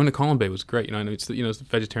 But going to Column Bay was great. It's the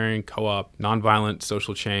vegetarian co-op, nonviolent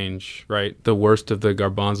social change, right? The worst of the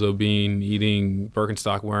garbanzo bean eating,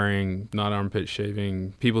 Birkenstock wearing, not armpit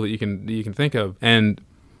shaving people that you can think of. And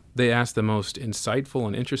they asked the most insightful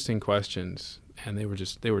and interesting questions. And they were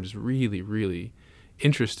just really, really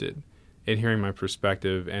interested in hearing my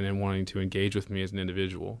perspective and in wanting to engage with me as an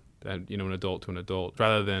individual, that an adult to an adult,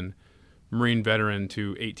 rather than Marine veteran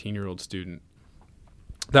to 18-year-old student.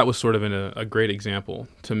 That was sort of a great example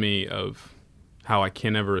to me of how I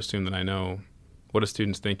can never assume that I know what a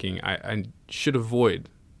student's thinking. I should avoid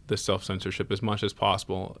the self-censorship as much as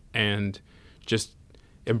possible and just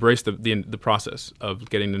embrace the process of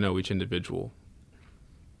getting to know each individual.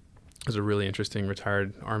 There's a really interesting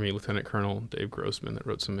retired Army Lieutenant Colonel, Dave Grossman, that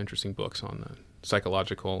wrote some interesting books on the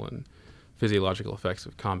psychological and physiological effects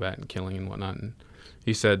of combat and killing and whatnot. And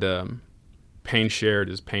he said, pain shared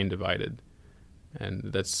is pain divided.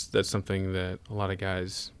 And that's something that a lot of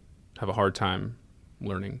guys have a hard time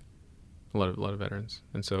learning, a lot of veterans.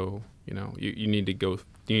 And so, you need to go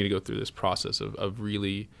need to go through this process of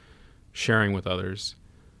really sharing with others.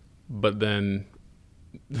 But then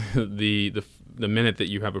the minute that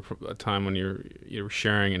you have a time when you're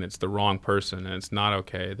sharing and it's the wrong person and it's not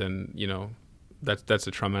okay, then that's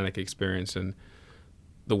a traumatic experience, and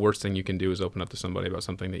the worst thing you can do is open up to somebody about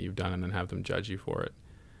something that you've done and then have them judge you for it.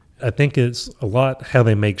 I think it's a lot how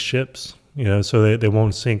they make ships, so they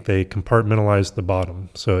won't sink. They compartmentalize the bottom.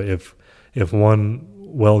 So if one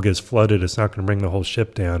well gets flooded, it's not going to bring the whole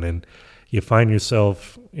ship down. And you find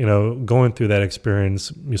yourself, going through that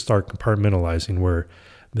experience, you start compartmentalizing where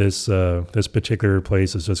this particular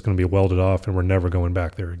place is just going to be welded off and we're never going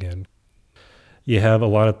back there again. You have a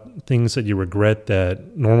lot of things that you regret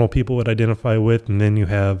that normal people would identify with, and then you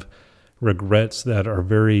have regrets that are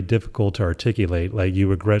very difficult to articulate, like you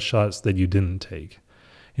regret shots that you didn't take,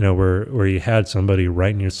 where you had somebody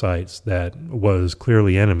right in your sights that was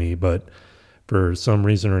clearly enemy, but for some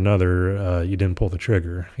reason or another, you didn't pull the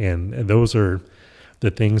trigger. And those are the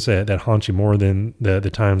things that haunt you more than the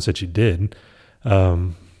times that you did.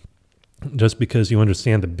 Just because you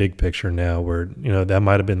understand the big picture now, where that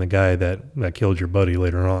might have been the guy that killed your buddy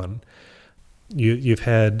later on. You've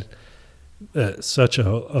had such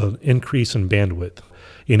a increase in bandwidth.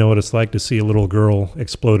 You know what it's like to see a little girl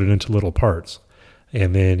exploded into little parts,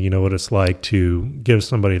 and then you know what it's like to give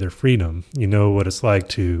somebody their freedom. You know what it's like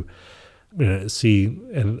to see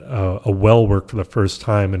a well work for the first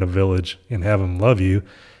time in a village and have them love you,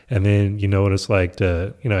 and then you know what it's like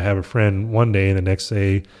to have a friend one day and the next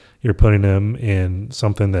day you're putting them in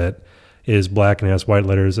something that is black and has white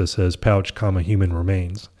letters that says pouch, human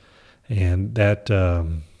remains. And that,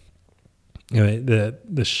 the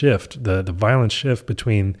shift, the violent shift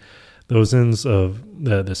between those ends of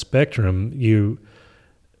the spectrum, there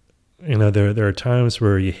are times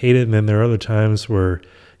where you hate it, and then there are other times where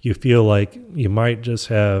you feel like you might just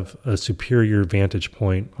have a superior vantage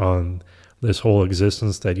point on this whole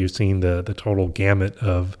existence, that you've seen the total gamut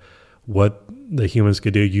of what the humans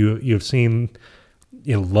could do. You've seen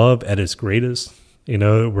love at its greatest,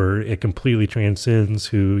 where it completely transcends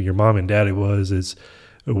who your mom and daddy was. It's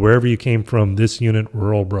wherever you came from, this unit,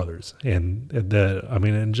 we're all brothers. And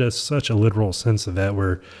in just such a literal sense of that,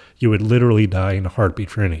 where you would literally die in a heartbeat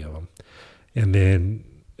for any of them. And then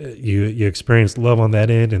you experience love on that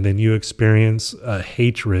end, and then you experience a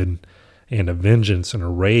hatred and a vengeance and a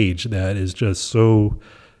rage that is just so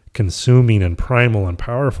consuming and primal and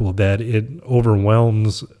powerful that it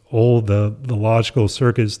overwhelms all the logical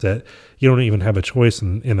circuits, that you don't even have a choice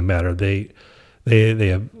in the matter. They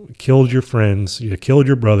have killed your friends, you killed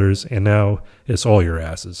your brothers, and now it's all your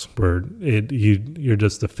asses. Where you're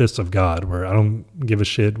just the fist of God. Where I don't give a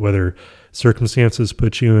shit whether circumstances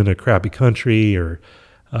put you in a crappy country, or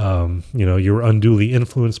you were unduly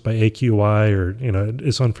influenced by AQI, or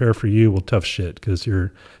it's unfair for you. Well, tough shit, because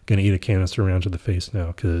you're gonna eat a canister around to the face now,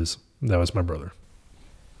 because that was my brother.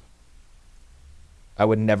 I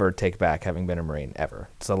would never take back having been a Marine, ever.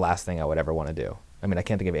 It's the last thing I would ever want to do. I mean, I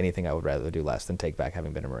can't think of anything I would rather do less than take back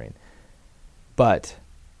having been a Marine. But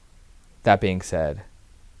that being said,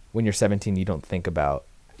 when you're 17, you don't think about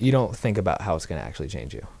how it's going to actually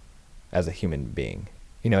change you as a human being.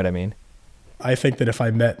 You know what I mean? I think that if I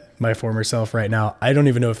met my former self right now, I don't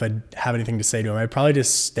even know if I'd have anything to say to him. I'd probably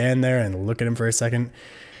just stand there and look at him for a second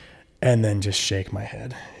and then just shake my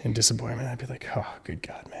head in disappointment. I'd be like, oh, good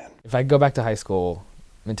God, man. If I go back to high school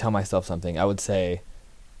and tell myself something, I would say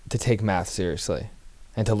to take math seriously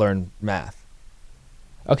and to learn math.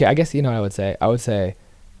 Okay, I guess what I would say? I would say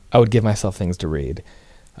I would give myself things to read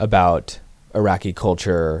about Iraqi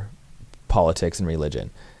culture, politics, and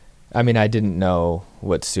religion. I mean, I didn't know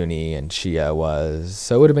what Sunni and Shia was,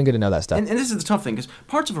 so it would have been good to know that stuff. And this is the tough thing, because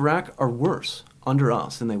parts of Iraq are worse under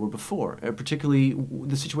us than they were before, particularly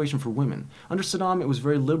the situation for women. Under Saddam, it was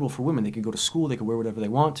very liberal for women. They could go to school, they could wear whatever they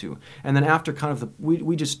want to. And then after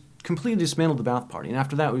we just completely dismantled the Ba'ath Party. And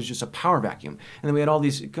after that, it was just a power vacuum. And then we had all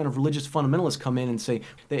these kind of religious fundamentalists come in and say,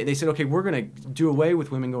 they said, okay, we're going to do away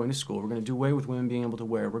with women going to school. We're going to do away with women being able to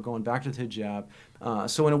wear. We're going back to the hijab.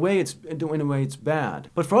 So in a way, it's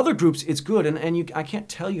bad. But for other groups, it's good. And I can't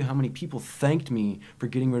tell you how many people thanked me for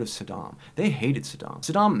getting rid of Saddam. They hated Saddam.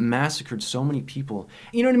 Saddam massacred so many people.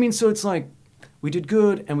 You know what I mean? So it's like, we did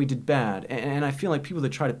good and we did bad. And I feel like people that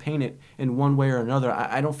try to paint it in one way or another,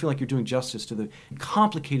 I don't feel like you're doing justice to the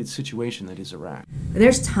complicated situation that is Iraq.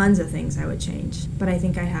 There's tons of things I would change, but I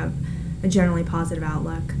think I have a generally positive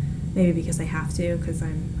outlook, maybe because I have to, because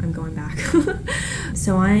I'm going back.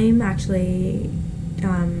 So I'm actually,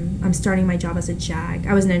 I'm starting my job as a JAG.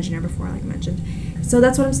 I was an engineer before, like I mentioned. So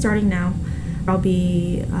that's what I'm starting now. I'll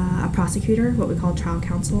be a prosecutor, what we call trial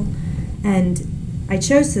counsel, and I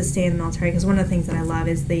chose to stay in the military because one of the things that I love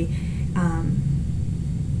is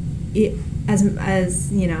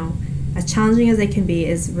as you know, as challenging as they can be,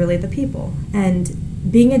 is really the people.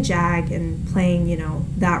 And being a JAG and playing, you know,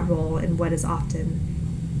 that role in what is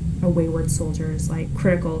often a wayward soldier's like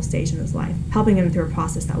critical stage in his life, helping him through a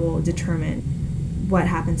process that will determine what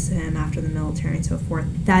happens to him after the military and so forth.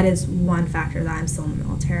 That is one factor that I'm still in the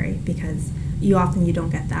military, because you don't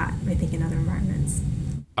get that, I think, in other environments.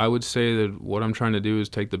 I would say that what I'm trying to do is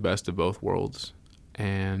take the best of both worlds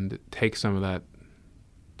and take some of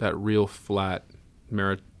that real flat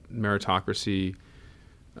meritocracy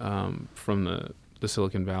from the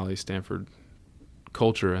Silicon Valley, Stanford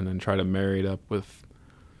culture, and then try to marry it up with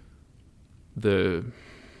the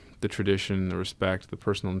tradition, the respect, the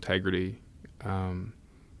personal integrity,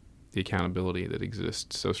 the accountability that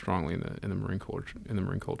exists so strongly in the Marine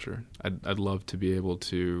culture. I'd love to be able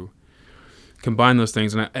to combine those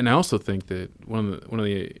things, and I also think that one of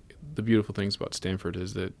the beautiful things about Stanford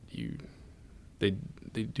is that they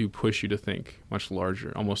do push you to think much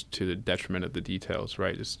larger, almost to the detriment of the details,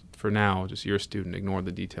 right? Just for now, just you're a student, ignore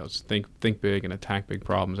the details, think big and attack big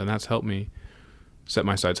problems, and that's helped me set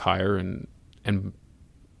my sights higher and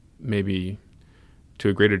maybe to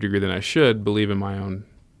a greater degree than I should believe in my own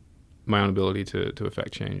ability to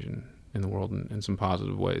affect change in the world in some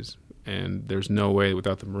positive ways. And there's no way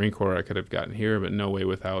without the Marine Corps I could have gotten here, but no way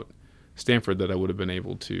without Stanford that I would have been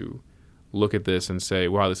able to look at this and say,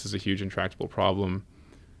 wow, this is a huge intractable problem.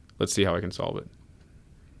 Let's see how I can solve it.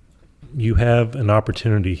 You have an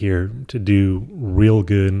opportunity here to do real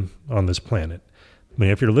good on this planet. I mean,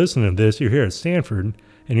 if you're listening to this, you're here at Stanford,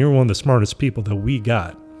 and you're one of the smartest people that we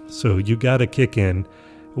got. So you got to kick in.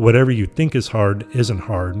 Whatever you think is hard isn't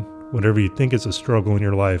hard. Whatever you think is a struggle in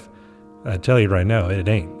your life, I tell you right now, it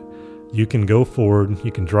ain't. You can go forward,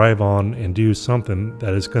 you can drive on and do something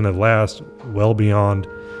that is going to last well beyond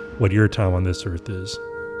what your time on this earth is.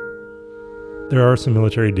 There are some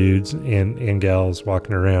military dudes and gals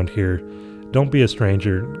walking around here. Don't be a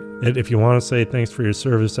stranger. If you want to say thanks for your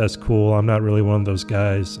service, that's cool. I'm not really one of those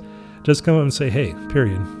guys. Just come up and say, hey,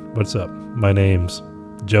 period. What's up? My name's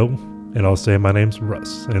Joe, and I'll say my name's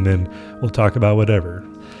Russ, and then we'll talk about whatever.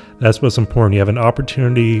 That's what's important. You have an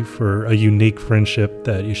opportunity for a unique friendship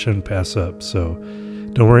that you shouldn't pass up. So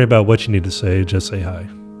don't worry about what you need to say. Just say hi.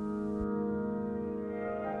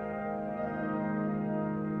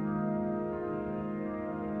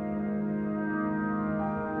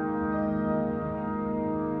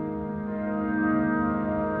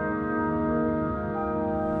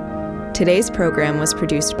 Today's program was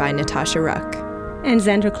produced by Natasha Ruck and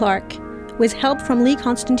Xandra Clark, with help from Lee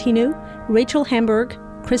Constantino, Rachel Hamburg,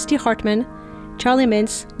 Christy Hartman, Charlie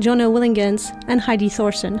Mintz, Jonah Willingens, and Heidi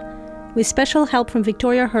Thorson, with special help from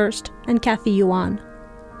Victoria Hurst and Kathy Yuan.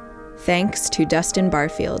 Thanks to Dustin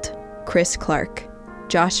Barfield, Chris Clark,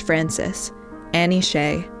 Josh Francis, Annie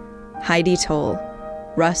Shea, Heidi Toll,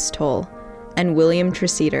 Russ Toll, and William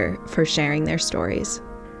Treseder for sharing their stories.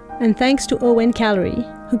 And thanks to Owen Callery,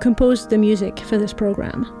 who composed the music for this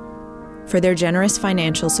program. For their generous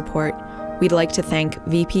financial support, we'd like to thank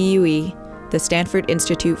VPUE, the Stanford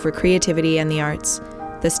Institute for Creativity and the Arts,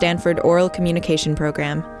 the Stanford Oral Communication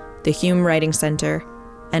Program, the Hume Writing Center,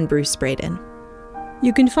 and Bruce Braden.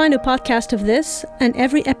 You can find a podcast of this and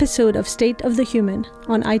every episode of State of the Human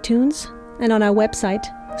on iTunes and on our website,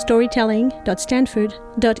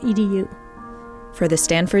 storytelling.stanford.edu. For the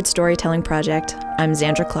Stanford Storytelling Project, I'm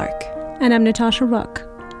Xandra Clark. And I'm Natasha Ruck.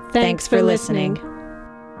 Thanks for listening.